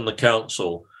divisions within the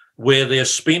council where their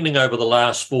spending over the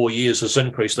last 4 years has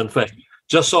increased. In fact,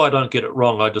 just so I don't get it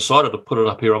wrong, I decided to put it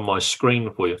up here on my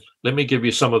screen for you. Let me give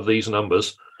you some of these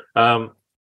numbers.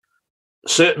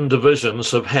 Certain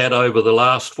divisions have had over the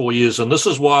last 4 years, and this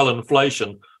is while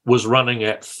inflation was running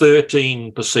at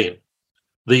 13%.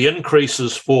 The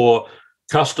increases for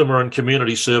customer and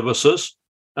community services,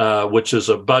 which is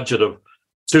a budget of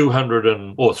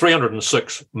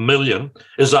 306 million,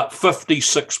 is up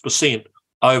 56%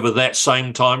 over that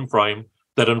same time frame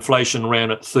that inflation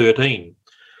ran at 13.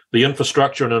 The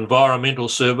infrastructure and environmental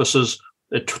services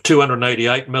at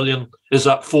 288 million is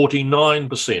up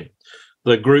 49%.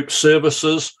 The group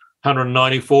services,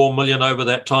 194 million over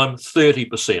that time,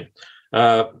 30%.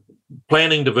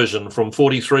 Planning division from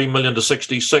 43 million to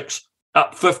 66,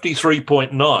 up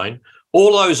 53.9.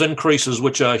 All those increases,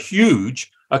 which are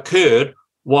huge, occurred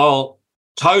while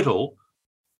total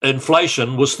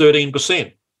inflation was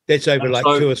 13%. That's over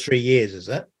 2 or 3 years, is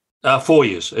it? 4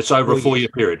 years. It's over a 4-year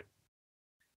period.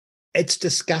 It's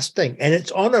disgusting. And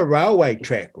it's on a railway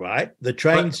track, right? The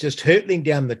train's just hurtling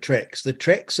down the tracks. The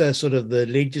tracks are sort of the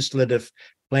legislative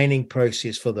planning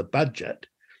process for the budget.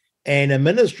 And a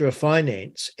Minister of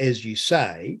Finance, as you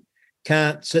say,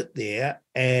 can't sit there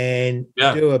and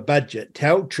do a budget,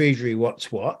 tell Treasury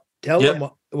what's what, tell them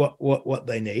what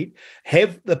they need,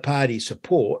 have the party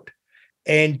support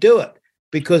and do it.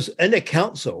 Because in a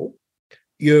council,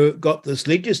 you've got this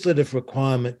legislative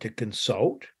requirement to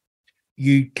consult.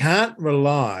 You can't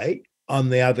rely on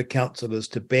the other councillors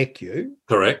to back you.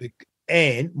 Correct.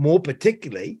 And more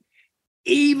particularly,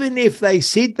 even if they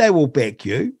said they will back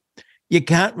you, you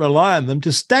can't rely on them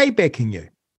to stay backing you.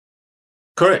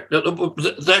 Correct.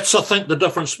 That's, I think, the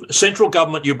difference. Central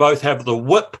government, you both have the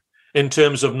whip in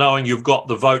terms of knowing you've got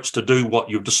the votes to do what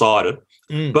you've decided.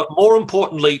 But more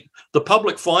importantly, the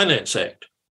Public Finance Act,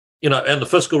 and the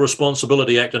Fiscal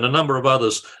Responsibility Act and a number of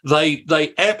others,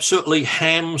 they absolutely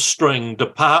hamstring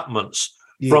departments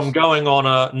from going on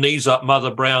a knees up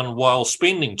Mother Brown while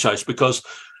spending chase, because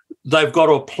they've got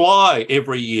to apply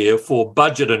every year for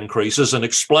budget increases and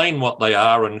explain what they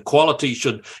are, and quality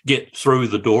should get through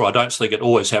the door. I don't think it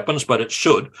always happens, but it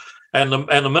should. And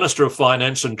the Minister of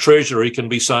Finance and Treasury can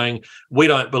be saying, we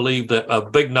don't believe that a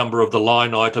big number of the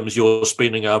line items you're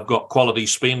spending have got quality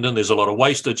spending. There's a lot of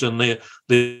wastage in there.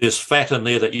 There's fat in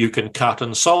there that you can cut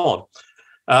and so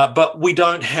on. But we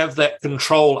don't have that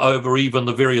control over even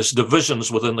the various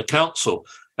divisions within the council.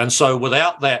 And so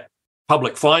without that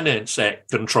Public Finance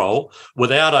Act control,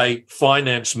 without a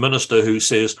finance minister who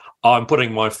says, I'm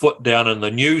putting my foot down and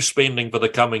the new spending for the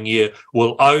coming year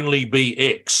will only be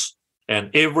X, and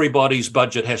everybody's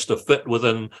budget has to fit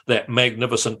within that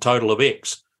magnificent total of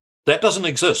X. That doesn't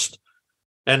exist.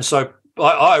 And so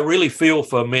I really feel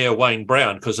for Mayor Wayne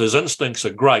Brown, because his instincts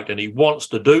are great and he wants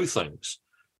to do things.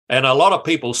 And a lot of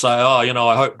people say,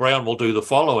 I hope Brown will do the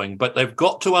following, but they've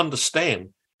got to understand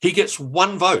he gets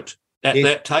one vote at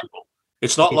that table.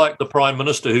 It's not like the Prime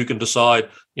Minister who can decide,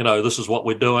 this is what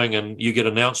we're doing, and you get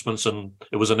announcements. And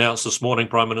it was announced this morning,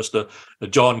 Prime Minister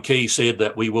John Key said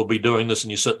that we will be doing this,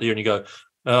 and you sit there and you go,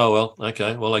 oh, well,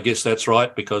 okay, well, I guess that's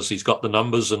right, because he's got the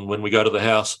numbers. And when we go to the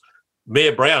House,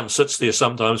 Mayor Brown sits there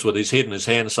sometimes with his head in his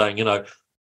hand saying,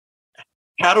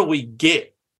 how do we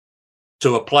get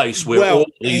to a place where all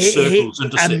these circles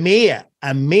intersect?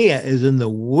 A mayor is in the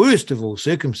worst of all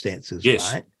circumstances,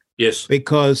 right? Yes.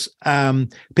 Because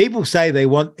people say they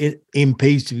want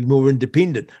MPs to be more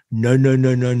independent. No.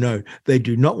 They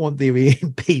do not want their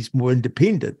MPs more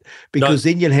independent, because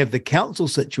then you'll have the council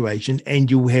situation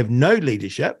and you'll have no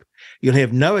leadership. You'll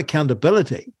have no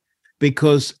accountability,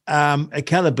 because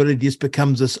accountability just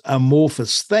becomes this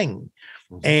amorphous thing.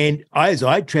 And as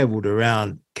I travelled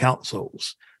around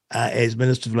councils as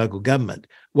Minister of Local Government,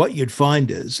 what you'd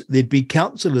find is there'd be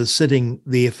councillors sitting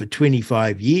there for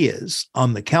 25 years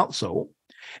on the council,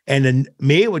 and a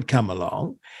mayor would come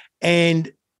along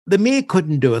and the mayor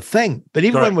couldn't do a thing, but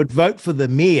everyone would vote for the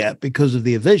mayor because of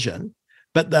their vision,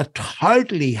 but they're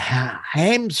totally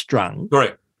hamstrung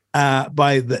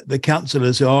by the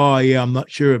councillors. Oh, yeah, I'm not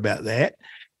sure about that.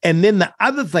 And then the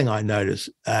other thing I noticed,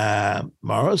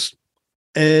 Maurice,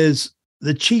 is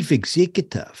the chief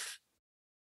executive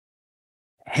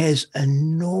has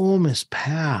enormous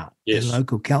power in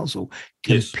local council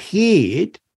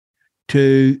compared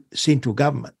to central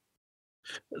government.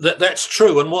 That's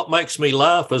true. And what makes me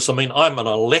laugh is, I'm an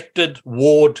elected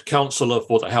ward councillor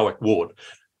for the Howick ward.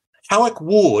 Howick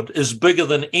Ward is bigger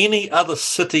than any other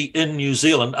city in New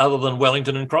Zealand other than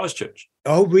Wellington and Christchurch.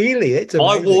 Oh, really? It's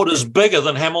my amazing. ward is bigger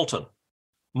than Hamilton.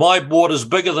 My ward is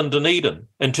bigger than Dunedin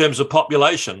in terms of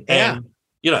population. Yeah. And,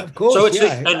 you know, Of course, so it's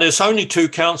yeah. and there's only 2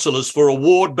 councillors for a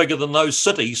ward bigger than those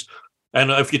cities. And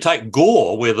if you take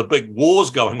Gore, where the big war's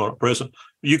going on at present,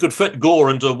 you could fit Gore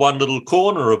into one little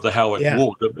corner of the Howick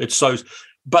ward. It's so,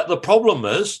 but the problem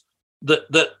is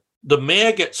that the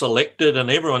mayor gets elected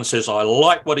and everyone says, I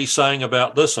like what he's saying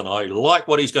about this and I like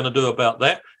what he's going to do about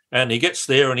that. And he gets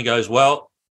there and he goes,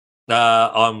 well,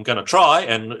 I'm going to try.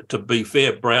 And to be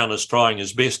fair, Brown is trying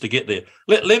his best to get there.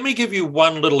 Let me give you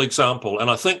one little example, and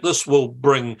I think this will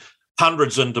bring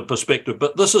hundreds into perspective,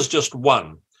 but this is just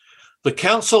one. The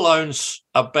council owns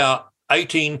about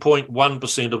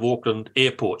 18.1% of Auckland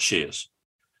Airport shares.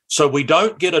 So we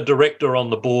don't get a director on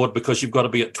the board because you've got to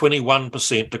be at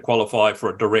 21% to qualify for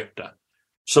a director.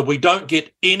 So we don't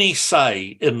get any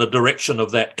say in the direction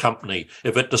of that company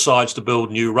if it decides to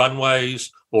build new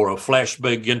runways or a flash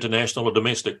big international or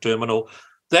domestic terminal.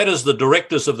 That is the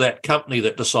directors of that company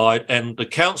that decide, and the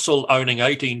council owning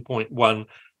 18.1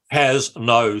 has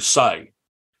no say.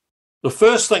 The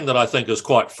first thing that I think is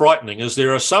quite frightening is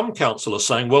there are some councillors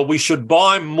saying, well, we should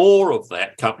buy more of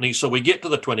that company so we get to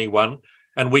the 21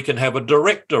 and we can have a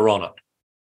director on it.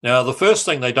 Now, the first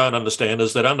thing they don't understand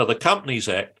is that under the Companies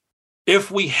Act, if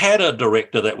we had a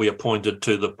director that we appointed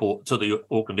to the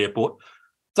Auckland Airport,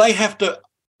 they have to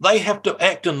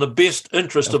act in the best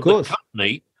interest of the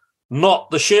company,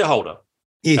 not the shareholder.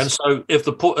 Yes. And so if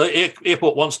the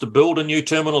airport wants to build a new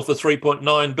terminal for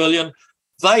 $3.9 billion,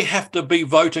 they have to be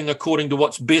voting according to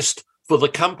what's best for the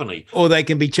company. Or they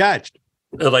can be charged.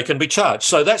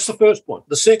 So that's the first point.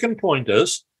 The second point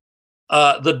is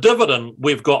the dividend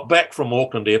we've got back from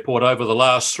Auckland Airport over the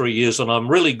last 3 years, and I'm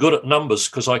really good at numbers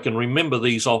because I can remember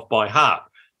these off by heart.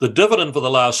 The dividend for the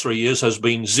last 3 years has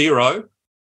been 0,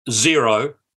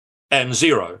 0, and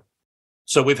 0.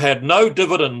 So we've had no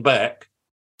dividend back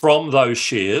from those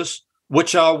shares,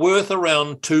 which are worth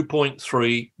around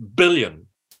 $2.3 billion.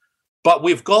 But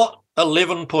we've got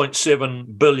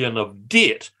 $11.7 billion of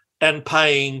debt and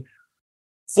paying,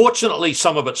 fortunately,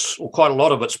 some of it's, or quite a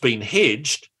lot of it's been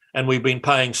hedged, and we've been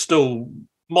paying still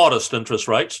modest interest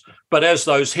rates. But as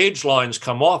those hedge lines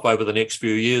come off over the next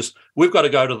few years, we've got to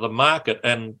go to the market,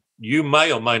 and you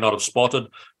may or may not have spotted,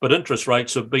 but interest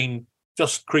rates have been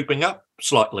just creeping up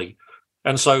slightly.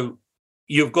 And so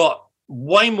you've got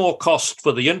way more cost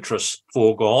for the interest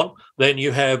foregone than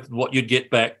you have what you'd get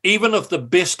back, even if the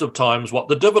best of times what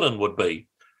the dividend would be.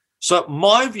 So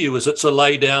my view is it's a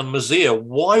lay down misere.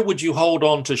 Why would you hold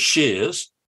on to shares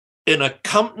in a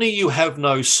company you have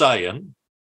no say in,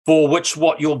 for which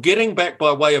what you're getting back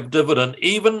by way of dividend,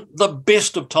 even the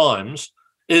best of times,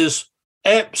 is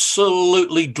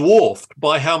absolutely dwarfed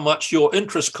by how much your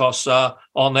interest costs are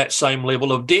on that same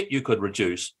level of debt you could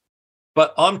reduce?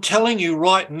 But I'm telling you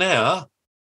right now,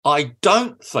 I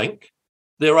don't think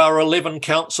there are 11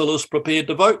 councillors prepared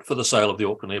to vote for the sale of the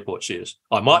Auckland Airport shares.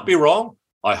 I might be wrong.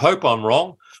 I hope I'm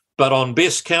wrong. But on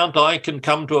best count, I can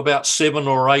come to about 7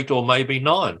 or 8 or maybe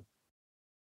 9.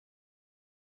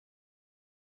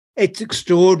 It's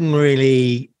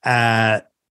extraordinarily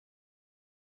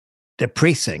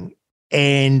depressing.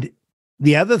 And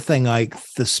the other thing I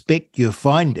suspect you're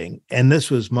finding, and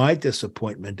this was my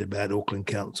disappointment about Auckland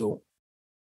Council,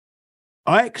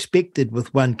 I expected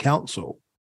with one council,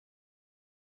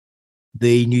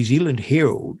 the New Zealand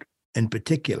Herald in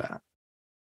particular,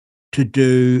 to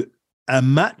do a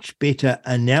much better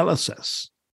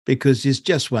analysis, because there's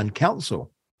just one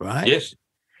council, right? Yes.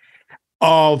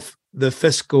 Of the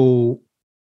fiscal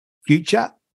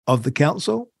future of the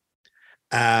council,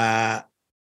 the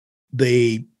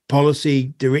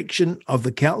policy direction of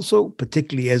the council,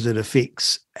 particularly as it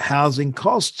affects housing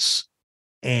costs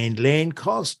and land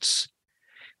costs.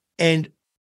 And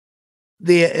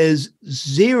there is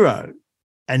zero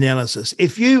analysis.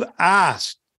 If you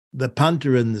asked the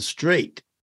punter in the street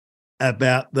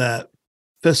about the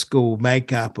fiscal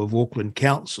makeup of Auckland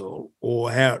Council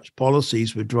or how its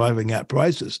policies were driving up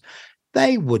prices,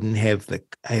 they wouldn't have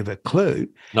a clue.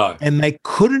 No. And they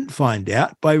couldn't find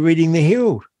out by reading the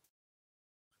Herald.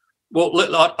 Well,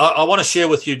 I want to share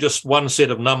with you just one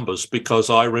set of numbers, because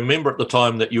I remember at the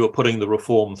time that you were putting the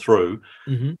reform through,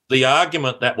 the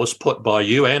argument that was put by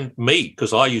you and me,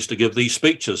 because I used to give these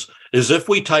speeches, is if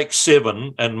we take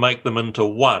 7 and make them into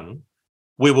 1,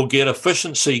 we will get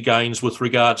efficiency gains with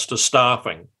regards to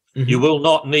staffing. You will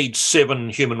not need 7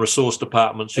 human resource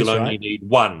departments. You'll only need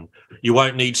 1. You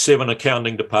won't need 7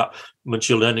 accounting departments.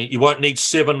 You won't need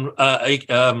 7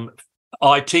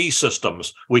 IT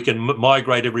systems. We can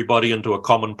migrate everybody into a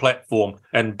common platform,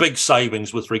 and big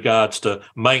savings with regards to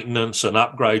maintenance and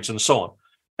upgrades and so on.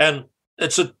 And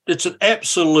it's an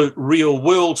absolute real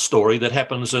world story that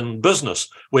happens in business.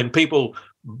 When people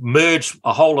merge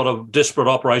a whole lot of disparate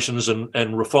operations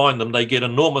and refine them, they get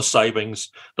enormous savings.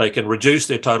 They can reduce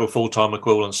their total full-time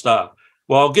equivalent staff.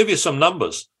 Well, I'll give you some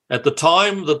numbers. At the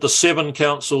time that the 7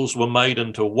 councils were made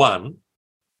into one,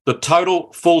 the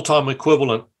total full-time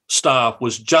equivalent staff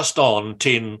was just on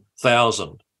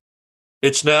 10,000.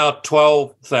 It's now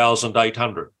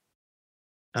 12,800.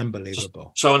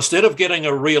 Unbelievable. So instead of getting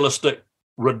a realistic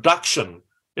reduction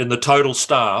in the total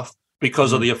staff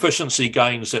because of the efficiency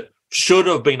gains that should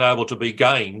have been able to be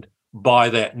gained by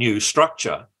that new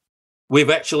structure, we've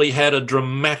actually had a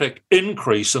dramatic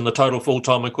increase in the total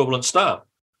full-time equivalent staff.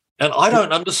 And I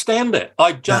don't understand that.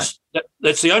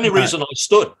 That's the only reason I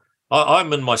stood.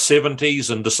 I'm in my 70s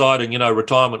and deciding,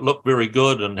 retirement looked very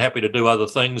good and happy to do other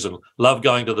things and love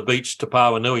going to the beach, to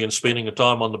Pawanui, and spending the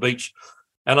time on the beach.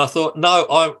 And I thought,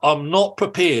 no, I'm not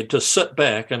prepared to sit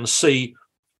back and see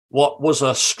what was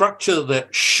a structure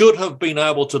that should have been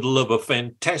able to deliver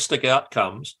fantastic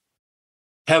outcomes,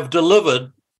 have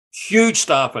delivered huge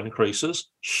staff increases,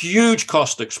 huge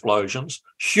cost explosions,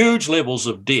 huge levels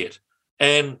of debt.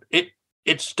 And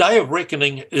its day of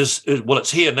reckoning is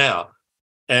it's here now.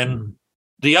 And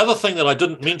the other thing that I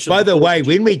didn't mention... By the way,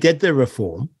 when we did the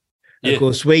reform, of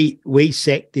course, we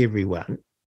sacked everyone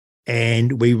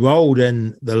and we rolled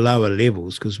in the lower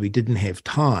levels because we didn't have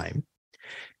time.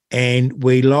 And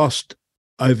we lost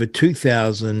over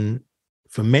 2,000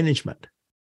 from management.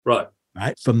 Right.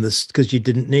 From this, because you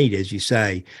didn't need, as you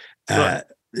say, the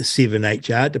 7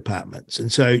 HR departments.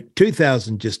 And so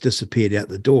 2,000 just disappeared out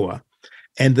the door.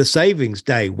 And the savings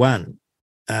day one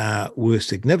were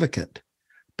significant.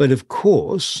 But of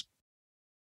course,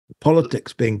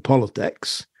 politics being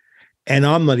politics, and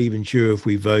I'm not even sure if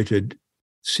we voted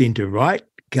centre-right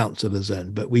councillors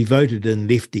in, but we voted in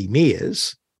lefty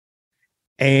mayors,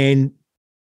 and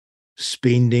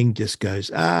spending just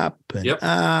goes up and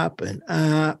up and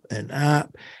up and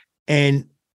up. And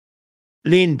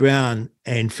Len Brown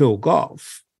and Phil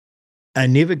Goff are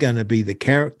never going to be the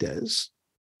characters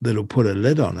that'll put a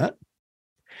lid on it.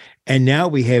 And now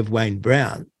we have Wayne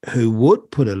Brown, who would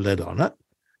put a lid on it,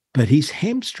 but he's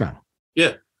hamstrung.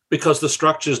 Yeah, because the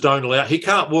structures don't allow. He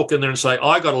can't walk in there and say,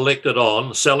 I got elected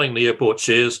on selling the airport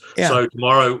shares, so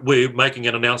tomorrow we're making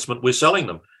an announcement, we're selling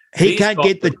them. He can't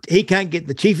get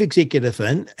the chief executive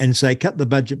in and say, cut the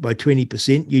budget by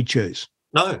 20%, you choose.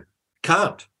 No,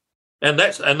 can't. And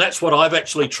that's what I've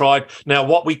actually tried. Now,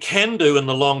 what we can do in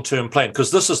the long-term plan,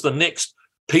 because this is the next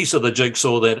piece of the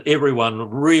jigsaw that everyone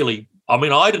really,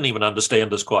 I didn't even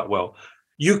understand this quite well.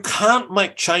 You can't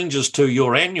make changes to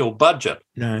your annual budget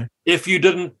if you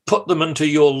didn't put them into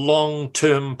your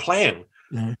long-term plan,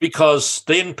 because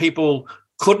then people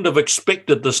couldn't have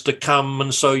expected this to come,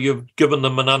 and so you've given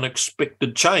them an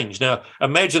unexpected change. Now,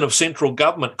 imagine if central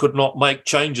government could not make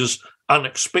changes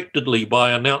unexpectedly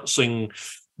by announcing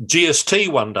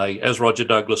GST one day, as Roger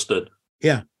Douglas did.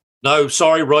 Yeah. No,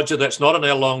 sorry, Roger, that's not in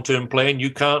our long-term plan.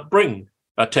 You can't bring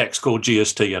a tax called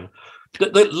GST in.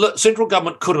 The central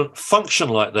government couldn't function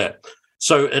like that.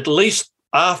 So at least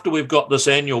after we've got this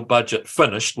annual budget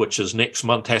finished, which is next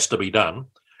month, has to be done,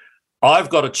 I've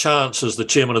got a chance as the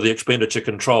chairman of the expenditure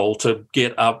control to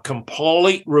get a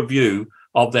complete review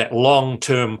of that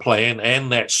long-term plan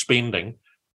and that spending.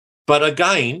 But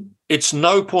again, it's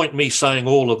no point me saying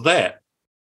all of that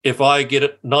if I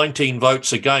get 19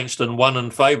 votes against and 1 in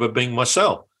favour being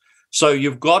myself. So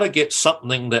you've got to get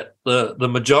something that the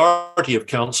majority of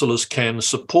councillors can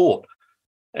support.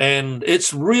 And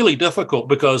it's really difficult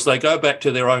because they go back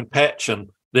to their own patch, and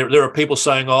there are people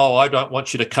saying, oh, I don't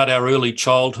want you to cut our early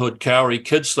childhood Kauri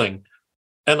kids thing.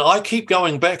 And I keep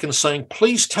going back and saying,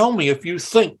 please tell me if you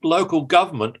think local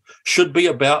government should be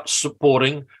about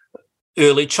supporting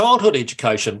early childhood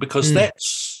education, because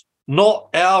that's not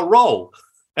our role.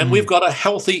 And we've got a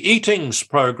healthy eatings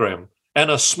program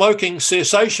and a smoking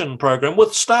cessation program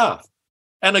with staff.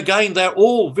 And again, they're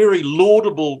all very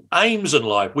laudable aims in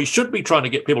life. We should be trying to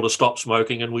get people to stop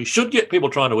smoking, and we should get people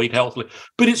trying to eat healthily,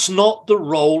 but it's not the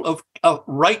role of a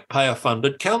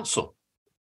ratepayer-funded council.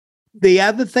 The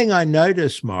other thing I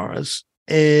noticed, Maurice,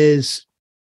 is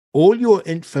all your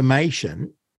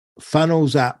information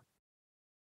funnels up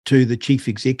to the chief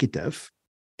executive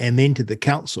and then to the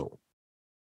council.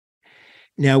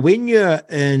 Now, when you're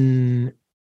in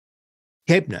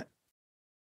cabinet,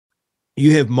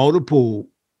 you have multiple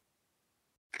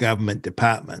government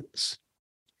departments.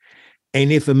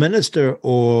 And if a minister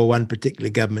or one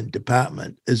particular government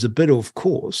department is a bit off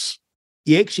course,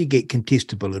 you actually get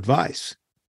contestable advice.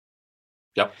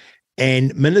 Yep.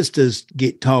 And ministers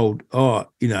get told,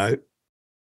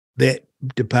 that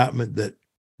department that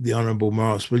the Honourable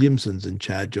Maurice Williamson's in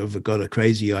charge of have got a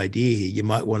crazy idea here. You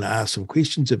might want to ask some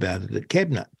questions about it at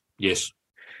Cabinet. Yes.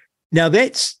 Now,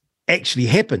 that's actually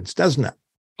happens, doesn't it?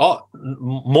 Oh,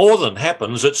 more than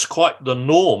happens. It's quite the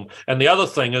norm. And the other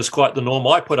thing is quite the norm.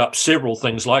 I put up several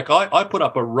things. Like I put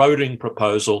up a roading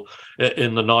proposal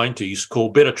in the 90s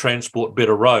called Better Transport,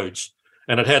 Better Roads.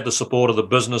 And it had the support of the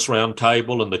Business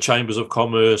Roundtable and the Chambers of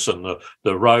Commerce and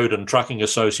the Road and Trucking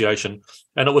Association.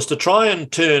 And it was to try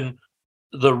and turn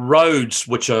the roads,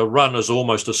 which are run as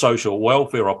almost a social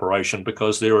welfare operation,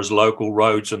 because there is local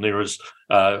roads and there is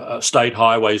state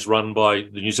highways run by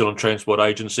the New Zealand Transport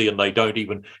Agency, and they don't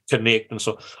even connect. And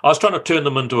so I was trying to turn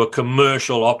them into a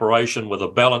commercial operation with a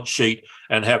balance sheet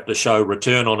and have to show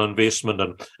return on investment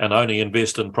and only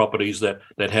invest in properties that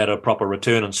had a proper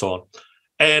return and so on.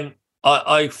 And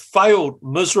I failed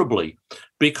miserably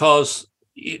because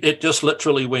it just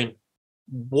literally went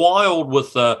wild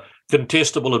with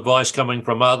contestable advice coming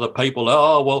from other people.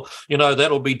 Oh, well,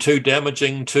 that'll be too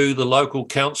damaging to the local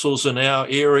councils in our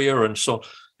area and so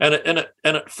on.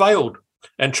 And it failed.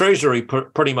 And Treasury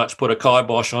pretty much put a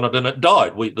kibosh on it and it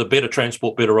died. The Better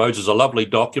Transport, Better Roads is a lovely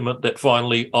document that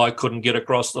finally I couldn't get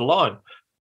across the line.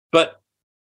 But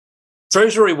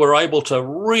Treasury were able to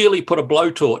really put a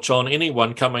blowtorch on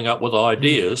anyone coming up with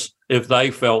ideas if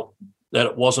they felt that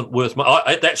it wasn't worth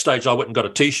at that stage, I went and got a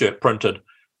T-shirt printed.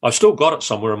 I've still got it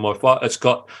somewhere in my file. It's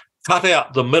got "Cut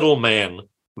out the middleman,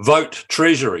 vote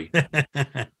Treasury."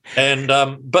 And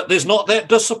but there's not that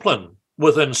discipline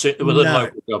within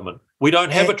local government. We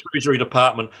don't have a Treasury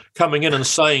department coming in and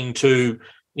saying to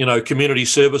community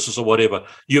services or whatever,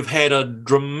 you've had a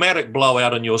dramatic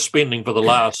blowout in your spending for the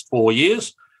last 4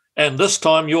 years. And this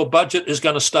time your budget is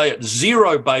going to stay at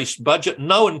zero-based budget,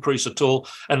 no increase at all,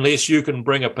 unless you can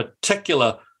bring a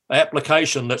particular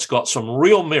application that's got some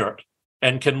real merit.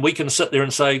 And we can sit there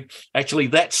and say, actually,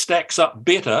 that stacks up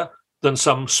better than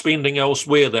some spending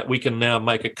elsewhere that we can now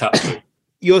make a cut to.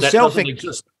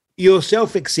 You're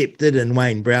self-accepted and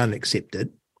Wayne Brown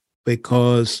accepted,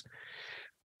 because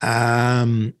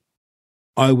I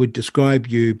would describe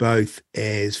you both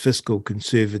as fiscal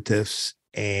conservatives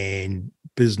and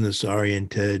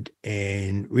business-oriented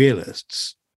and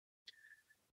realists.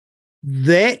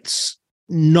 That's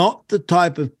not the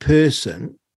type of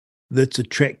person that's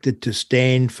attracted to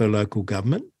stand for local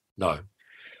government. No.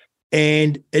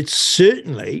 And it's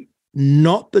certainly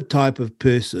not the type of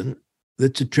person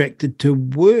that's attracted to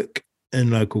work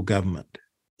in local government.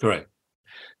 Correct.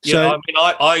 So,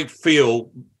 I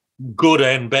feel good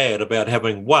and bad about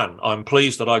having won. I'm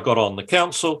pleased that I got on the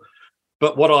council,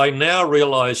 but what I now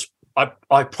realise,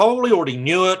 I probably already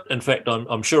knew it. In fact,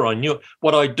 I'm sure I knew it.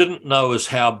 What I didn't know is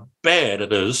how bad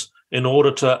it is in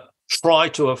order to try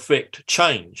to affect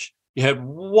change. You have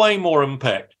way more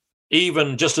impact,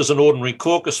 even just as an ordinary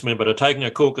caucus member, to taking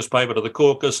a caucus paper to the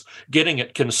caucus, getting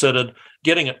it considered,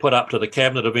 getting it put up to the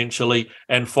cabinet eventually,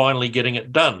 and finally getting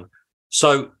it done.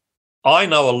 So I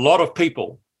know a lot of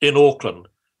people in Auckland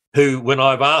who, when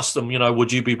I've asked them,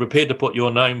 would you be prepared to put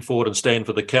your name forward and stand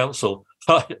for the council?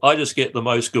 I just get the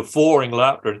most guffawing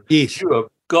laughter. Yes. You have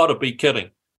got to be kidding.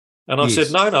 And I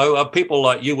said, no, people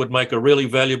like you would make a really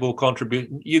valuable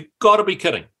contribution. You've got to be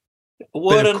kidding.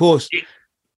 But of course,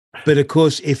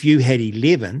 if you had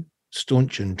 11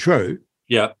 staunch and true,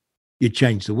 you'd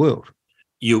change the world.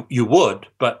 You would,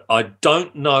 but I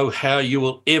don't know how you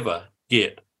will ever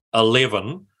get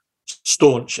 11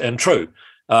 staunch and true,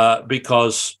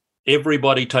 because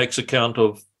everybody takes account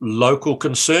of local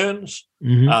concerns.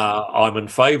 Mm-hmm. I'm in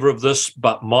favour of this,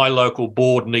 but my local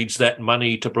board needs that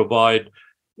money to provide.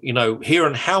 Here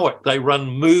in Howick, they run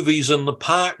movies in the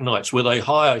park nights where they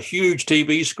hire huge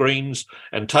TV screens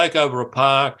and take over a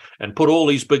park and put all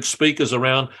these big speakers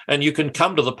around, and you can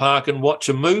come to the park and watch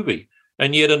a movie.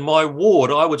 And yet in my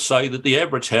ward, I would say that the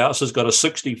average house has got a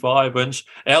 65-inch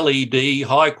LED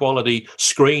high-quality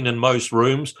screen in most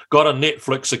rooms, got a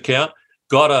Netflix account,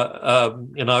 got a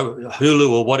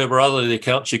Hulu or whatever other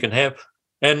accounts you can have,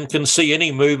 and can see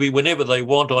any movie whenever they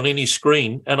want on any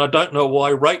screen. And I don't know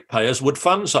why ratepayers would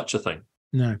fund such a thing.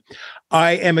 No.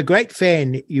 I am a great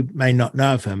fan, you may not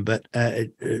know of him, but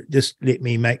just let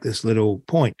me make this little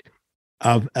point,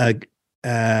 of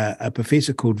a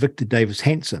professor called Victor Davis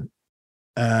Hanson,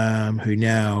 who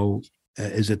now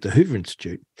is at the Hoover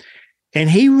Institute. And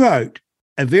he wrote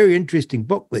a very interesting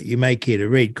book that you may care to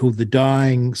read called The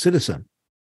Dying Citizen.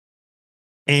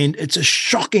 And it's a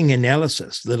shocking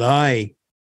analysis that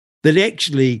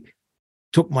actually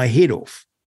took my head off.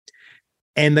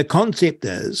 And the concept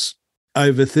is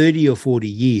over 30 or 40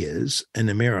 years in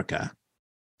America.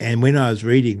 And when I was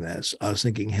reading this, I was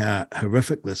thinking how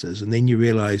horrific this is. And then you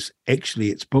realize,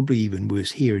 actually, it's probably even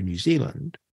worse here in New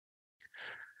Zealand.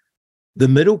 The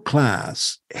middle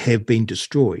class have been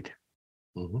destroyed.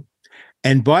 Mm-hmm.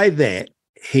 And by that,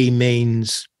 he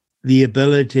means the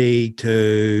ability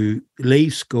to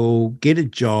leave school, get a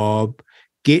job,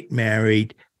 get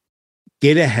married,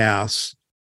 get a house,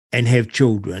 and have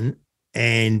children,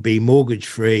 and be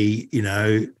mortgage-free,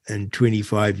 in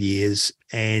 25 years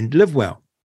and live well.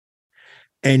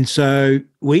 And so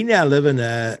we now live in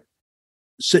a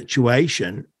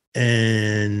situation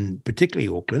in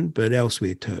particularly Auckland, but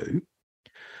elsewhere too,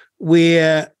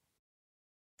 where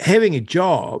having a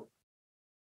job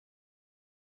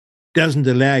doesn't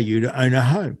allow you to own a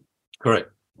home.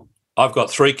 Correct. I've got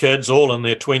 3 kids, all in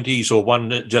their 20s, or one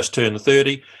that just turned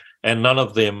 30, and none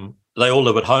of them, they all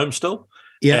live at home still.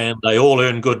 Yeah. And they all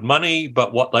earn good money,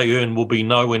 but what they earn will be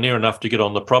nowhere near enough to get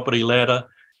on the property ladder.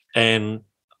 And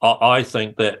I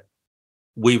think that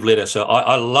we've let ourselves.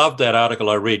 I love that article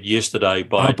I read yesterday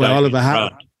by Oliver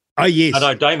Grant. Oh, yes. I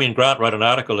know Damien Grant wrote an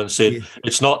article and said,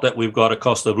 It's not that we've got a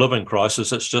cost of living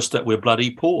crisis, it's just that we're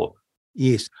bloody poor.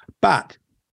 Yes, but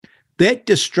that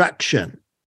destruction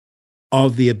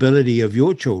of the ability of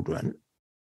your children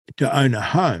to own a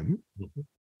home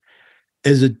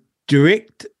is a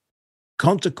direct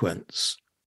consequence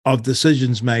of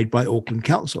decisions made by Auckland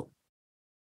Council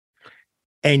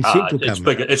and central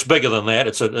government. It's bigger than that.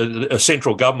 It's a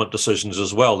central government decisions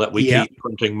as well, that we keep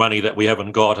printing money that we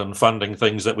haven't got and funding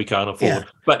things that we can't afford.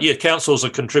 But councils are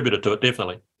contributed to it,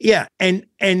 definitely. Yeah, and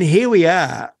here we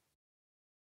are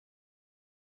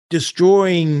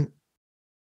destroying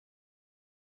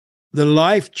the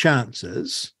life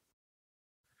chances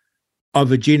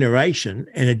of a generation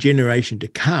and a generation to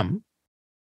come,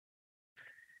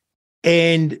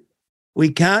 and we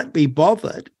can't be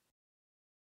bothered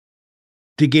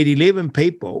to get 11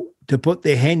 people to put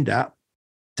their hand up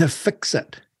to fix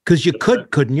it. Because you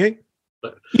couldn't you?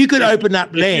 You could open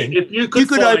up land. If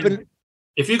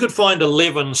you could find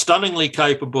 11 stunningly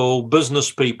capable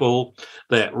business people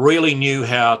that really knew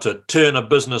how to turn a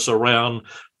business around,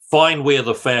 find where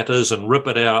the fat is and rip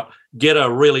it out, get a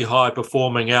really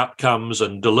high-performing outcomes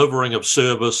and delivering of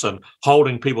service and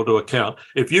holding people to account.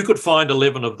 If you could find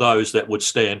 11 of those that would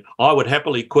stand, I would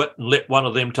happily quit and let one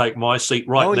of them take my seat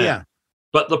now. Yeah.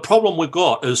 But the problem we've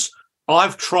got is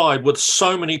I've tried with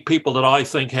so many people that I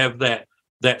think have that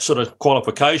sort of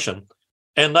qualification,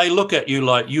 and they look at you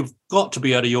like, you've got to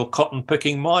be out of your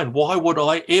cotton-picking mind. Why would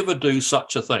I ever do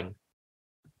such a thing?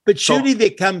 But surely there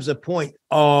comes a point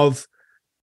of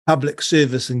public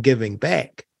service and giving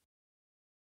back.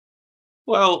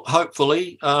 Well,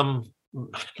 hopefully.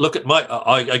 Look at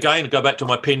I go back to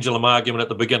my pendulum argument at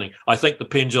the beginning. I think the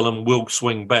pendulum will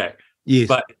swing back. Yes.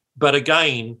 But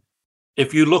again,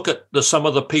 if you look at some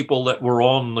of the people that were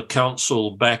on the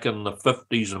council back in the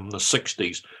 50s and the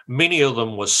 60s, many of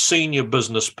them were senior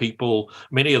business people.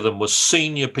 Many of them were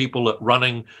senior people at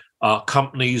running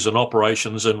companies and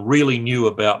operations and really knew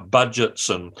about budgets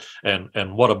and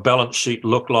what a balance sheet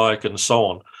looked like and so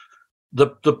on.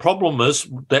 The problem is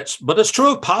but it's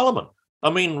true of Parliament. I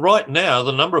mean, right now,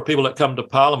 the number of people that come to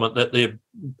Parliament that their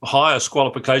highest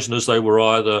qualification is they were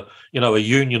either, a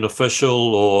union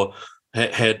official or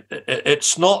had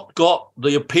it's not got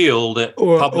the appeal that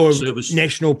public service,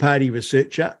 National Party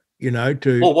researcher,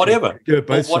 or whatever, to do it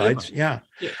both sides. Yeah.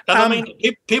 And I mean,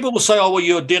 people will say, "Oh, well,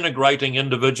 you're denigrating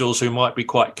individuals who might be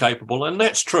quite capable," and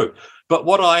that's true. But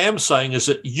what I am saying is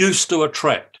it used to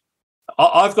attract.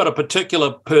 I've got a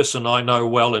particular person I know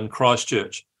well in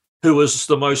Christchurch who is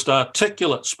the most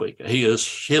articulate speaker. He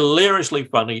is hilariously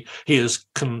funny. He is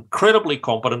incredibly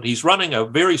competent. He's running a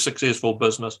very successful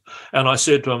business. And I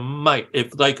said to him, mate,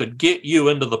 if they could get you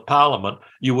into the Parliament,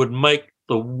 you would make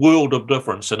the world of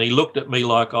difference. And he looked at me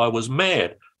like I was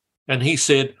mad. And he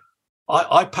said,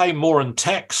 I pay more in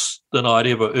tax than I'd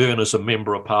ever earn as a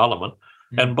member of Parliament.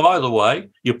 And by the way,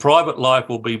 your private life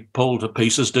will be pulled to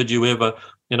pieces. Did you ever,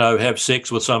 have sex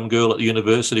with some girl at the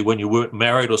university when you weren't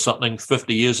married or something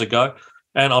 50 years ago?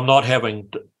 And I'm not having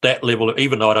that level of,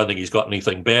 even though I don't think he's got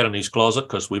anything bad in his closet,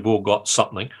 because we've all got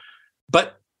something.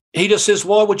 But he just says,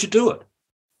 why would you do it?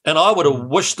 And I would have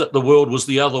wished that the world was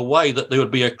the other way, that there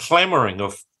would be a clamoring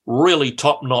of really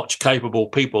top-notch, capable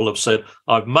people have said,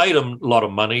 I've made a lot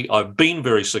of money, I've been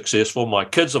very successful, my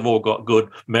kids have all got good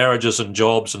marriages and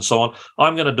jobs and so on.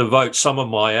 I'm going to devote some of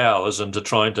my hours into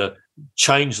trying to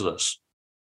change this.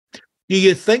 Do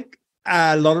you think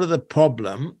a lot of the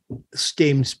problem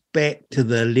stems back to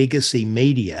the legacy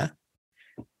media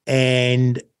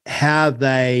and how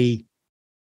they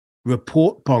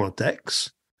report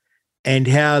politics and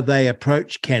how they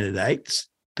approach candidates,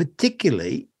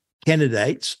 particularly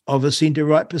candidates of a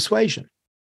centre-right persuasion?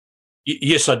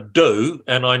 Yes, I do.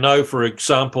 And I know, for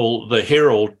example, the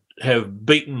Herald have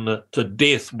beaten to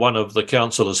death one of the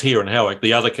councillors here in Howick,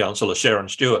 the other councillor, Sharon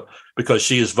Stewart, because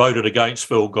she has voted against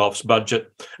Phil Goff's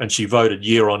budget, and she voted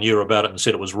year on year about it and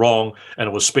said it was wrong and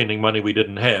it was spending money we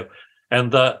didn't have.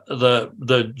 And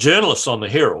the journalists on the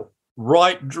Herald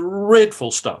write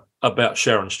dreadful stuff about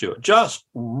Sharon Stewart, just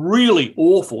really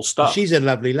awful stuff. She's a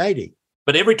lovely lady.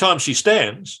 But every time she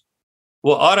stands,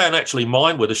 well, I don't actually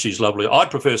mind whether she's lovely.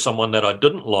 I'd prefer someone that I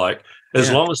didn't like,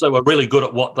 as long as they were really good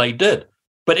at what they did.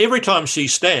 But every time she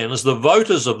stands, the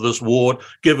voters of this ward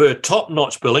give her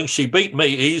top-notch billing. She beat me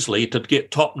easily to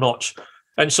get top-notch.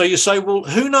 And so you say, well,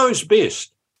 who knows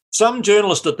best? Some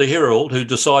journalist at the Herald who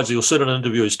decides he'll sit and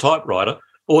interview his typewriter,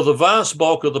 or the vast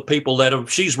bulk of the people that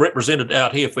she's represented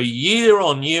out here for year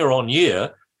on year on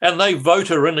year, and they vote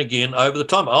her in again over the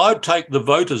time. I'd take the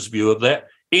voters' view of that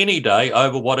any day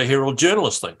over what a Herald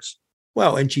journalist thinks.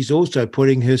 Well, and she's also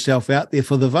putting herself out there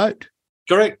for the vote.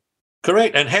 Correct,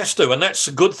 and has to, and that's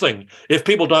a good thing. If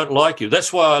people don't like you,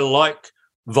 that's why I like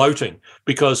voting,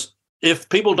 because if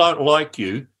people don't like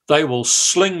you, they will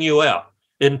sling you out.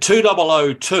 In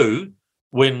 2002,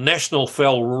 when National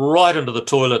fell right into the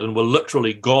toilet and were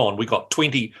literally gone, we got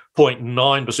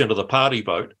 20.9% of the party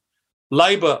vote.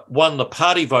 Labor won the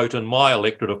party vote in my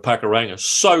electorate of Pakuranga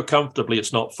so comfortably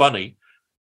it's not funny,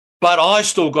 but I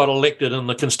still got elected in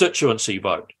the constituency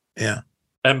vote. Yeah.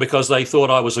 And because they thought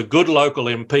I was a good local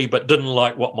MP but didn't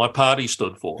like what my party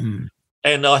stood for. Mm.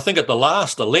 And I think at the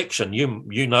last election,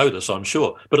 you know this, I'm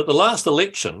sure, but at the last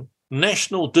election,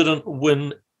 National didn't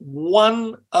win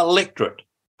one electorate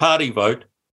party vote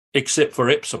except for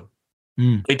Epsom.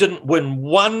 Mm. They didn't win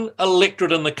one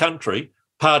electorate in the country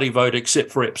party vote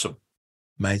except for Epsom.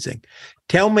 Amazing.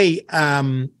 Tell me,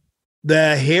 the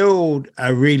Herald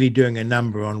are really doing a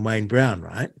number on Wayne Brown,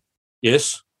 right?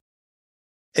 Yes.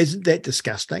 Isn't that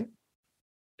disgusting?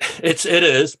 It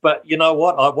is, but you know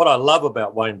what? What I love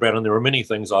about Wayne Brown, and there are many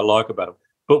things I like about him,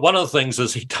 but one of the things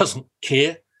is he doesn't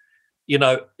care. You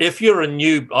know, if you're a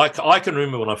new, I can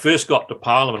remember when I first got to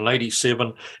Parliament in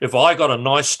 87, if I got a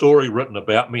nice story written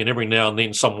about me, and every now and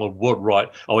then someone would write,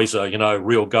 oh, he's a,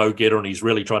 real go-getter and he's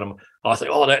really trying to, I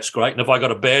think, oh, that's great. And if I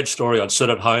got a bad story, I'd sit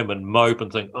at home and mope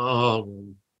and think,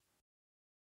 oh,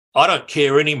 I don't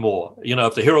care anymore.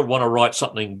 If the Herald want to write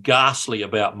something ghastly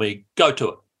about me, go to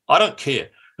it. I don't care,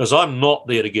 because I'm not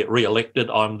there to get re-elected.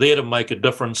 I'm there to make a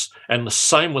difference. And the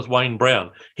same with Wayne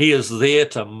Brown. He is there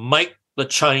to make the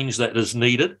change that is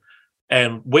needed.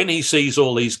 And when he sees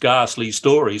all these ghastly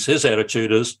stories, his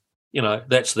attitude is,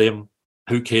 that's them.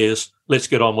 Who cares? Let's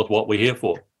get on with what we're here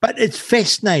for. But it's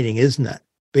fascinating, isn't it?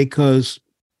 Because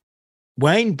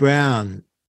Wayne Brown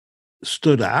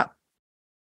stood up,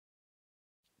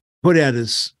 put out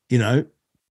his,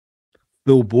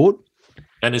 billboard.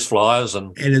 And his flyers.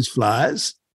 And his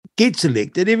flyers. Gets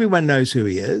elected. Everyone knows who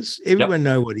he is. Everyone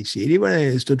knows what he said. Everyone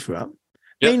knows he stood for him.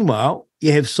 Yep. Meanwhile,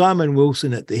 you have Simon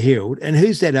Wilson at the Herald. And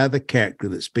who's that other character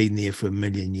that's been there for a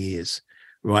million years?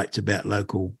 Writes about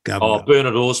local government. Oh,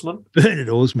 Bernard Orsman. Bernard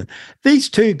Orsman. These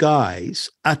two guys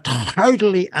are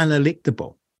totally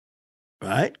unelectable,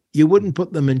 right? You wouldn't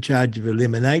put them in charge of a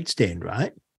lemonade stand,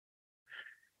 right?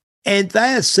 And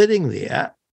they are sitting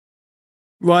there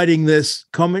writing this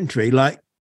commentary like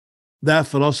they're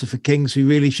philosopher kings who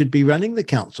really should be running the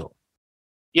council.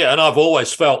 Yeah, and I've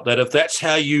always felt that if that's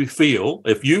how you feel,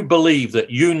 if you believe that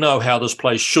you know how this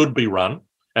place should be run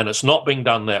and it's not being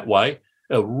done that way,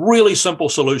 a really simple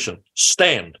solution,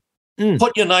 stand.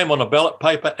 Put your name on a ballot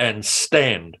paper and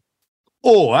stand.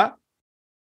 Or,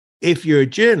 if you're a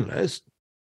journalist,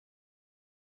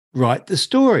 write the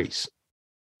stories.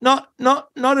 Not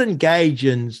engage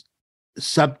in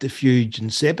subterfuge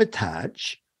and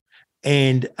sabotage.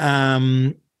 And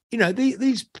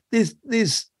these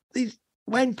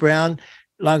Wayne Brown,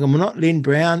 like I'm not Len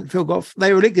Brown, Phil Goff,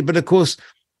 they were elected, but of course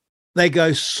they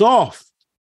go soft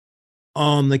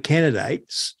on the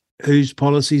candidates whose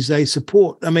policies they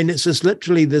support. I mean, it's just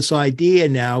literally this idea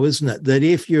now, isn't it, that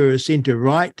if you're a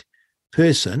centre-right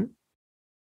person,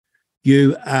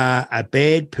 you are a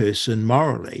bad person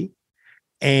morally,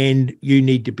 and you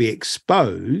need to be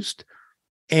exposed.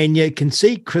 And you can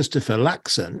see Christopher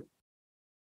Luxon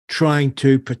trying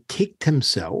to protect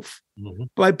himself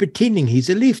by pretending he's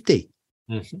a lefty.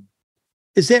 Mm-hmm.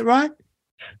 Is that right?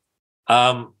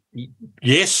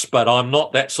 Yes, but I'm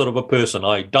not that sort of a person.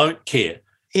 I don't care.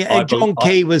 Yeah, and John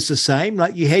Key was the same.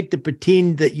 Like, you had to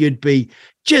pretend that you'd be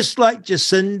just like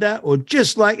Jacinda or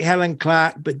just like Helen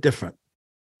Clark, but different.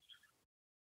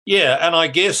 Yeah, and I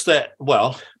guess that,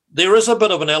 there is a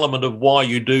bit of an element of why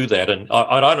you do that, and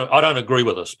I don't agree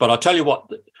with this. But I tell you what,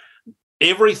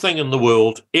 everything in the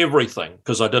world,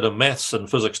 because I did a maths and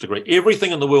physics degree,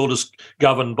 everything in the world is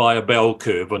governed by a bell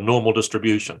curve, a normal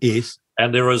distribution. Yes.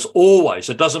 And there is always,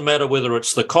 it doesn't matter whether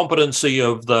it's the competency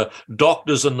of the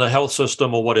doctors in the health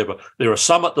system or whatever, there are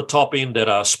some at the top end that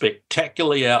are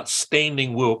spectacularly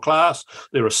outstanding world class.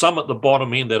 There are some at the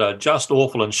bottom end that are just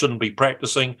awful and shouldn't be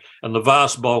practicing, and the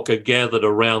vast bulk are gathered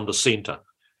around the centre.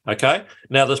 Okay?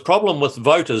 Now, this problem with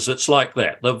voters, it's like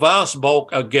that. The vast bulk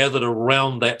are gathered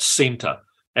around that centre.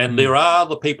 And there are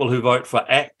the people who vote for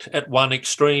ACT at one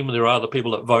extreme. There are the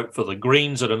people that vote for the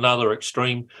Greens at another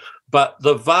extreme. But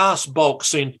the vast bulk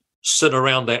sit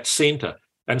around that centre.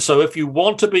 And so if you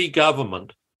want to be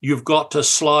government, you've got to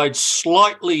slide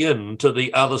slightly into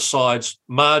the other side's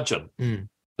margin.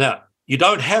 Now, you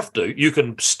don't have to. You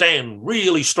can stand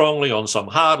really strongly on some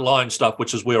hardline stuff,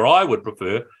 which is where I would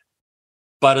prefer.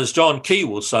 But as John Key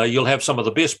will say, you'll have some of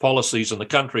the best policies in the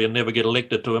country and never get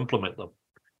elected to implement them.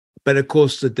 But, of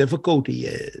course, the difficulty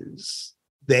is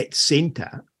that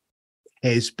centre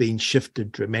has been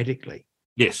shifted dramatically.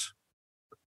 Yes.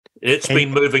 It's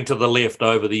been moving to the left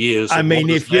over the years. I mean,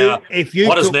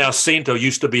 what is now centre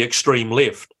used to be extreme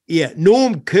left. Yeah,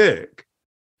 Norm Kirk,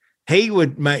 he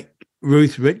would make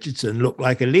Ruth Richardson look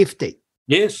like a lefty.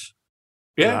 Yes.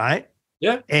 Yeah. Right?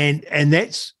 Yeah. And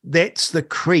that's the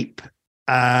creep.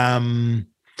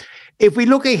 If we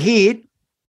look ahead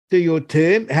to your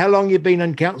term, how long you been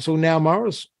in council now,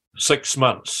 Maurice? 6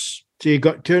 months. So you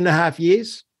got 2.5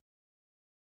 years?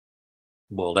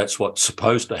 Well, that's what's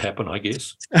supposed to happen, I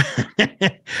guess.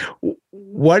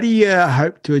 What do you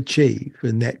hope to achieve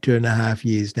in that 2.5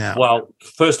 years now? Well,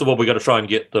 first of all, we've got to try and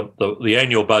get the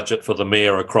annual budget for the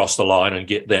mayor across the line and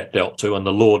get that dealt to, and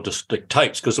the law just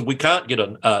dictates, because if we can't get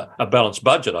a balanced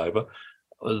budget over,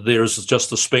 there's just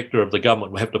the spectre of the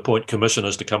government. We have to appoint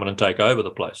commissioners to come in and take over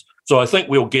the place. So I think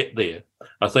we'll get there.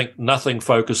 I think nothing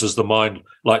focuses the mind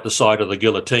like the side of the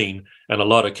guillotine, and a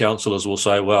lot of councillors will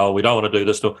say, well, we don't want to do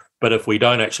this, but if we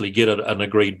don't actually get an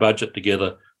agreed budget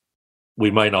together,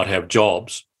 we may not have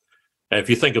jobs. And if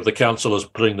you think of the councillors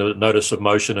putting the notice of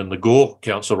motion in the Gore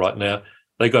Council right now,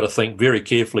 they've got to think very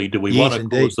carefully, do we want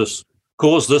to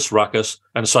cause this ruckus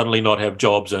and suddenly not have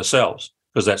jobs ourselves?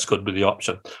 Because that's could be the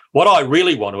option. What I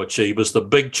really want to achieve is the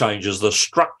big changes, the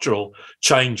structural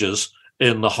changes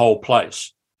in the whole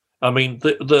place. I mean,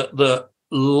 the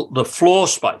floor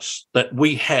space that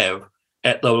we have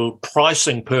at the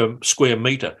pricing per square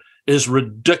metre is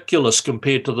ridiculous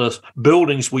compared to the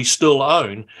buildings we still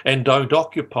own and don't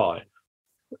occupy.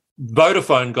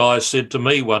 Vodafone guys said to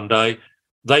me one day,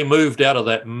 they moved out of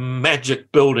that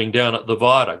magic building down at the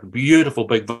Viaduct, beautiful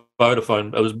big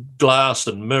Vodafone. It was glass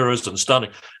and mirrors and stunning.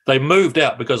 They moved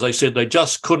out because they said they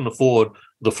just couldn't afford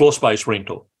the floor space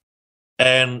rental.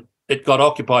 And it got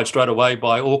occupied straight away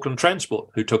by Auckland Transport,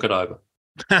 who took it over.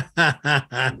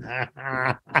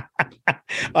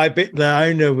 I bet the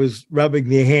owner was rubbing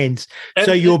their hands.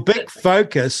 So your big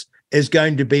focus is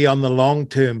going to be on the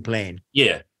long-term plan.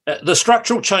 Yeah. The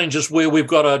structural changes where we've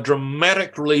got to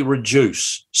dramatically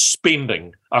reduce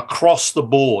spending across the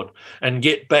board and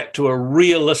get back to a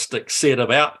realistic set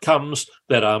of outcomes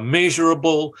that are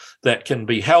measurable, that can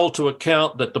be held to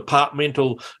account, that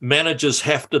departmental managers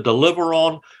have to deliver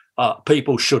on.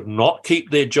 People should not keep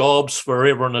their jobs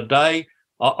forever and a day.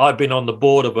 I've been on the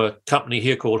board of a company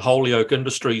here called Holyoke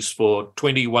Industries for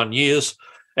 21 years,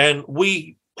 and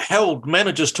we held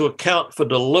managers to account for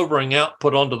delivering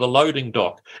output onto the loading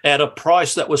dock at a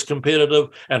price that was competitive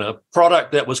and a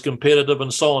product that was competitive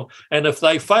and so on. And if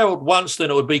they failed once, then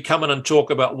it would be come in and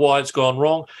talk about why it's gone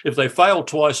wrong. If they failed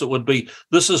twice, it would be,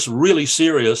 this is really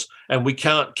serious and we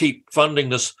can't keep funding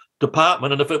this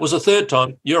department. And if it was a third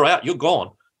time, you're out, you're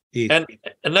gone. Yeah.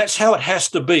 And that's how it has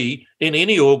to be in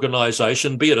any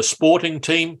organisation, be it a sporting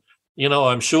team. You know,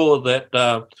 I'm sure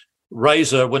that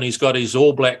Razor, when he's got his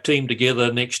all-black team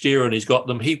together next year and he's got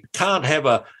them, he can't have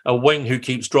a wing who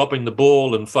keeps dropping the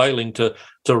ball and failing to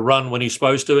run when he's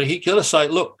supposed to. And he got to say,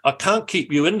 look, I can't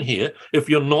keep you in here if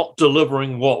you're not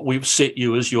delivering what we've set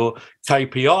you as your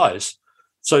KPIs.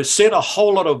 So set a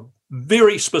whole lot of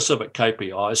very specific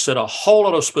KPIs, set a whole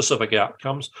lot of specific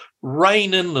outcomes,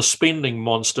 rein in the spending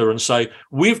monster and say,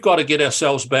 we've got to get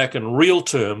ourselves back in real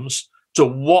terms to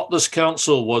what this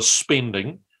council was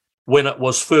spending when it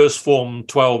was first formed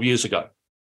 12 years ago.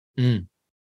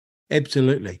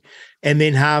 Absolutely. And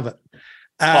then halve it.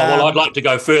 Well, I'd like to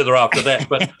go further after that,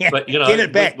 but you know, get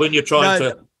it back. when you're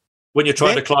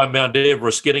trying to climb Mount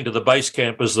Everest, getting to the base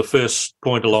camp is the first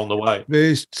point along the way.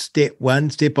 First step, one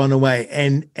step on the way.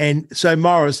 And so,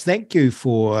 Maurice, thank you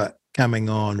for coming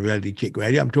on Reality Check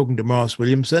Radio. I'm talking to Maurice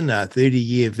Williamson, a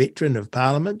 30-year veteran of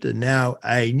Parliament and now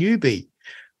a newbie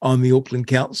on the Auckland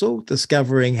Council,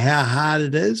 discovering how hard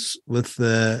it is with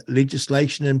the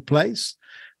legislation in place,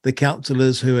 the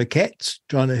councillors who are cats,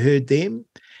 trying to herd them,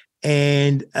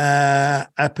 and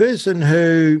a person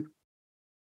who,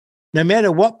 no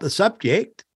matter what the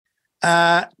subject,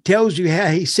 tells you how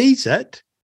he sees it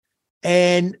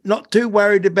and not too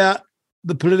worried about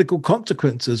the political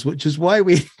consequences, which is why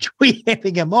we enjoy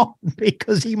having him on,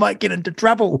 because he might get into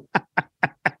trouble.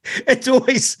 It's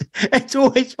always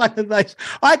one of those.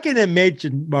 I can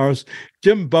imagine, Maurice,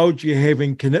 Jim Bolger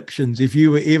having conniptions if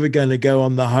you were ever going to go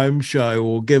on the home show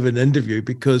or give an interview,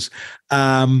 because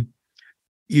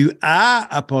you are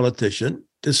a politician,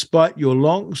 despite your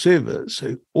long service,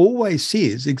 who always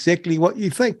says exactly what you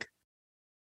think.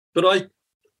 But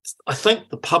I think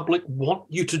the public want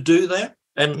you to do that.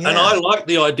 And I like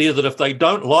the idea that if they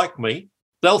don't like me,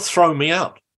 they'll throw me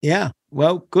out. Yeah,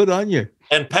 well, good on you.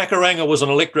 And Pakuranga was an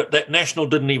electorate that National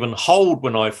didn't even hold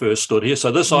when I first stood here.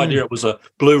 So this idea it was a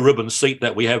blue ribbon seat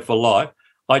that we have for life.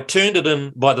 I turned it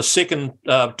in by the second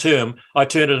term. I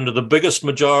turned it into the biggest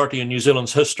majority in New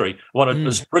Zealand's history. One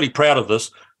is pretty proud of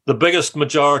this. The biggest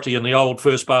majority in the old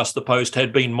first past the post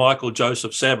had been Michael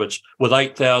Joseph Savage with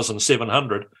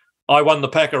 8,700. I won the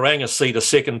Pakuranga seat a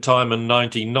second time in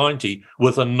 1990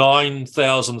 with a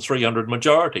 9,300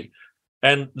 majority.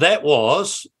 And that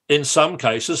was, in some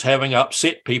cases, having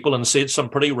upset people and said some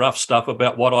pretty rough stuff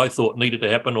about what I thought needed to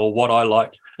happen or what I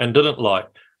liked and didn't like.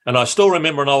 And I still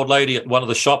remember an old lady at one of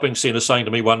the shopping centres saying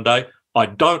to me one day, I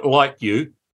don't like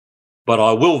you, but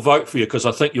I will vote for you because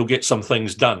I think you'll get some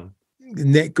things done.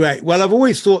 Isn't that great? Well, I've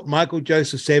always thought Michael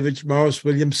Joseph Savage, Maurice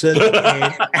Williamson.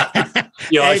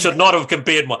 I should not have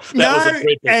compared my.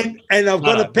 And I've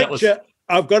got a picture.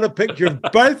 I've got a picture of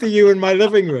both of you in my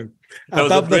living room. That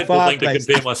was a dreadful thing to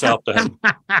compare myself to him.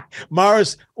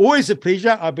 Maurice, always a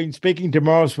pleasure. I've been speaking to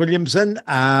Maurice Williamson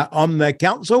on the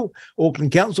council,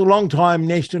 Auckland Council, long-time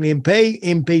National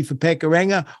MP for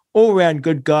Pakuranga, all-round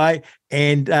good guy,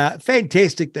 and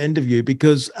fantastic to interview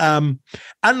because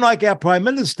unlike our Prime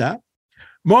Minister,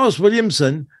 Maurice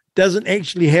Williamson doesn't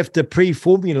actually have to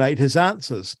pre-formulate his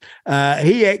answers.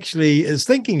 He actually is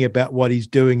thinking about what he's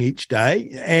doing each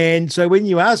day. And so when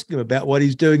you ask him about what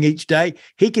he's doing each day,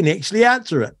 he can actually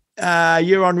answer it.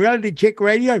 You're on Reality Check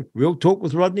Radio, Real Talk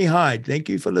with Rodney Hyde. Thank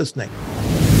you for listening.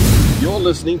 You're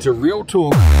listening to Real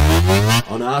Talk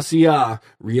on RCR,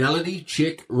 Reality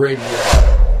Check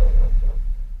Radio.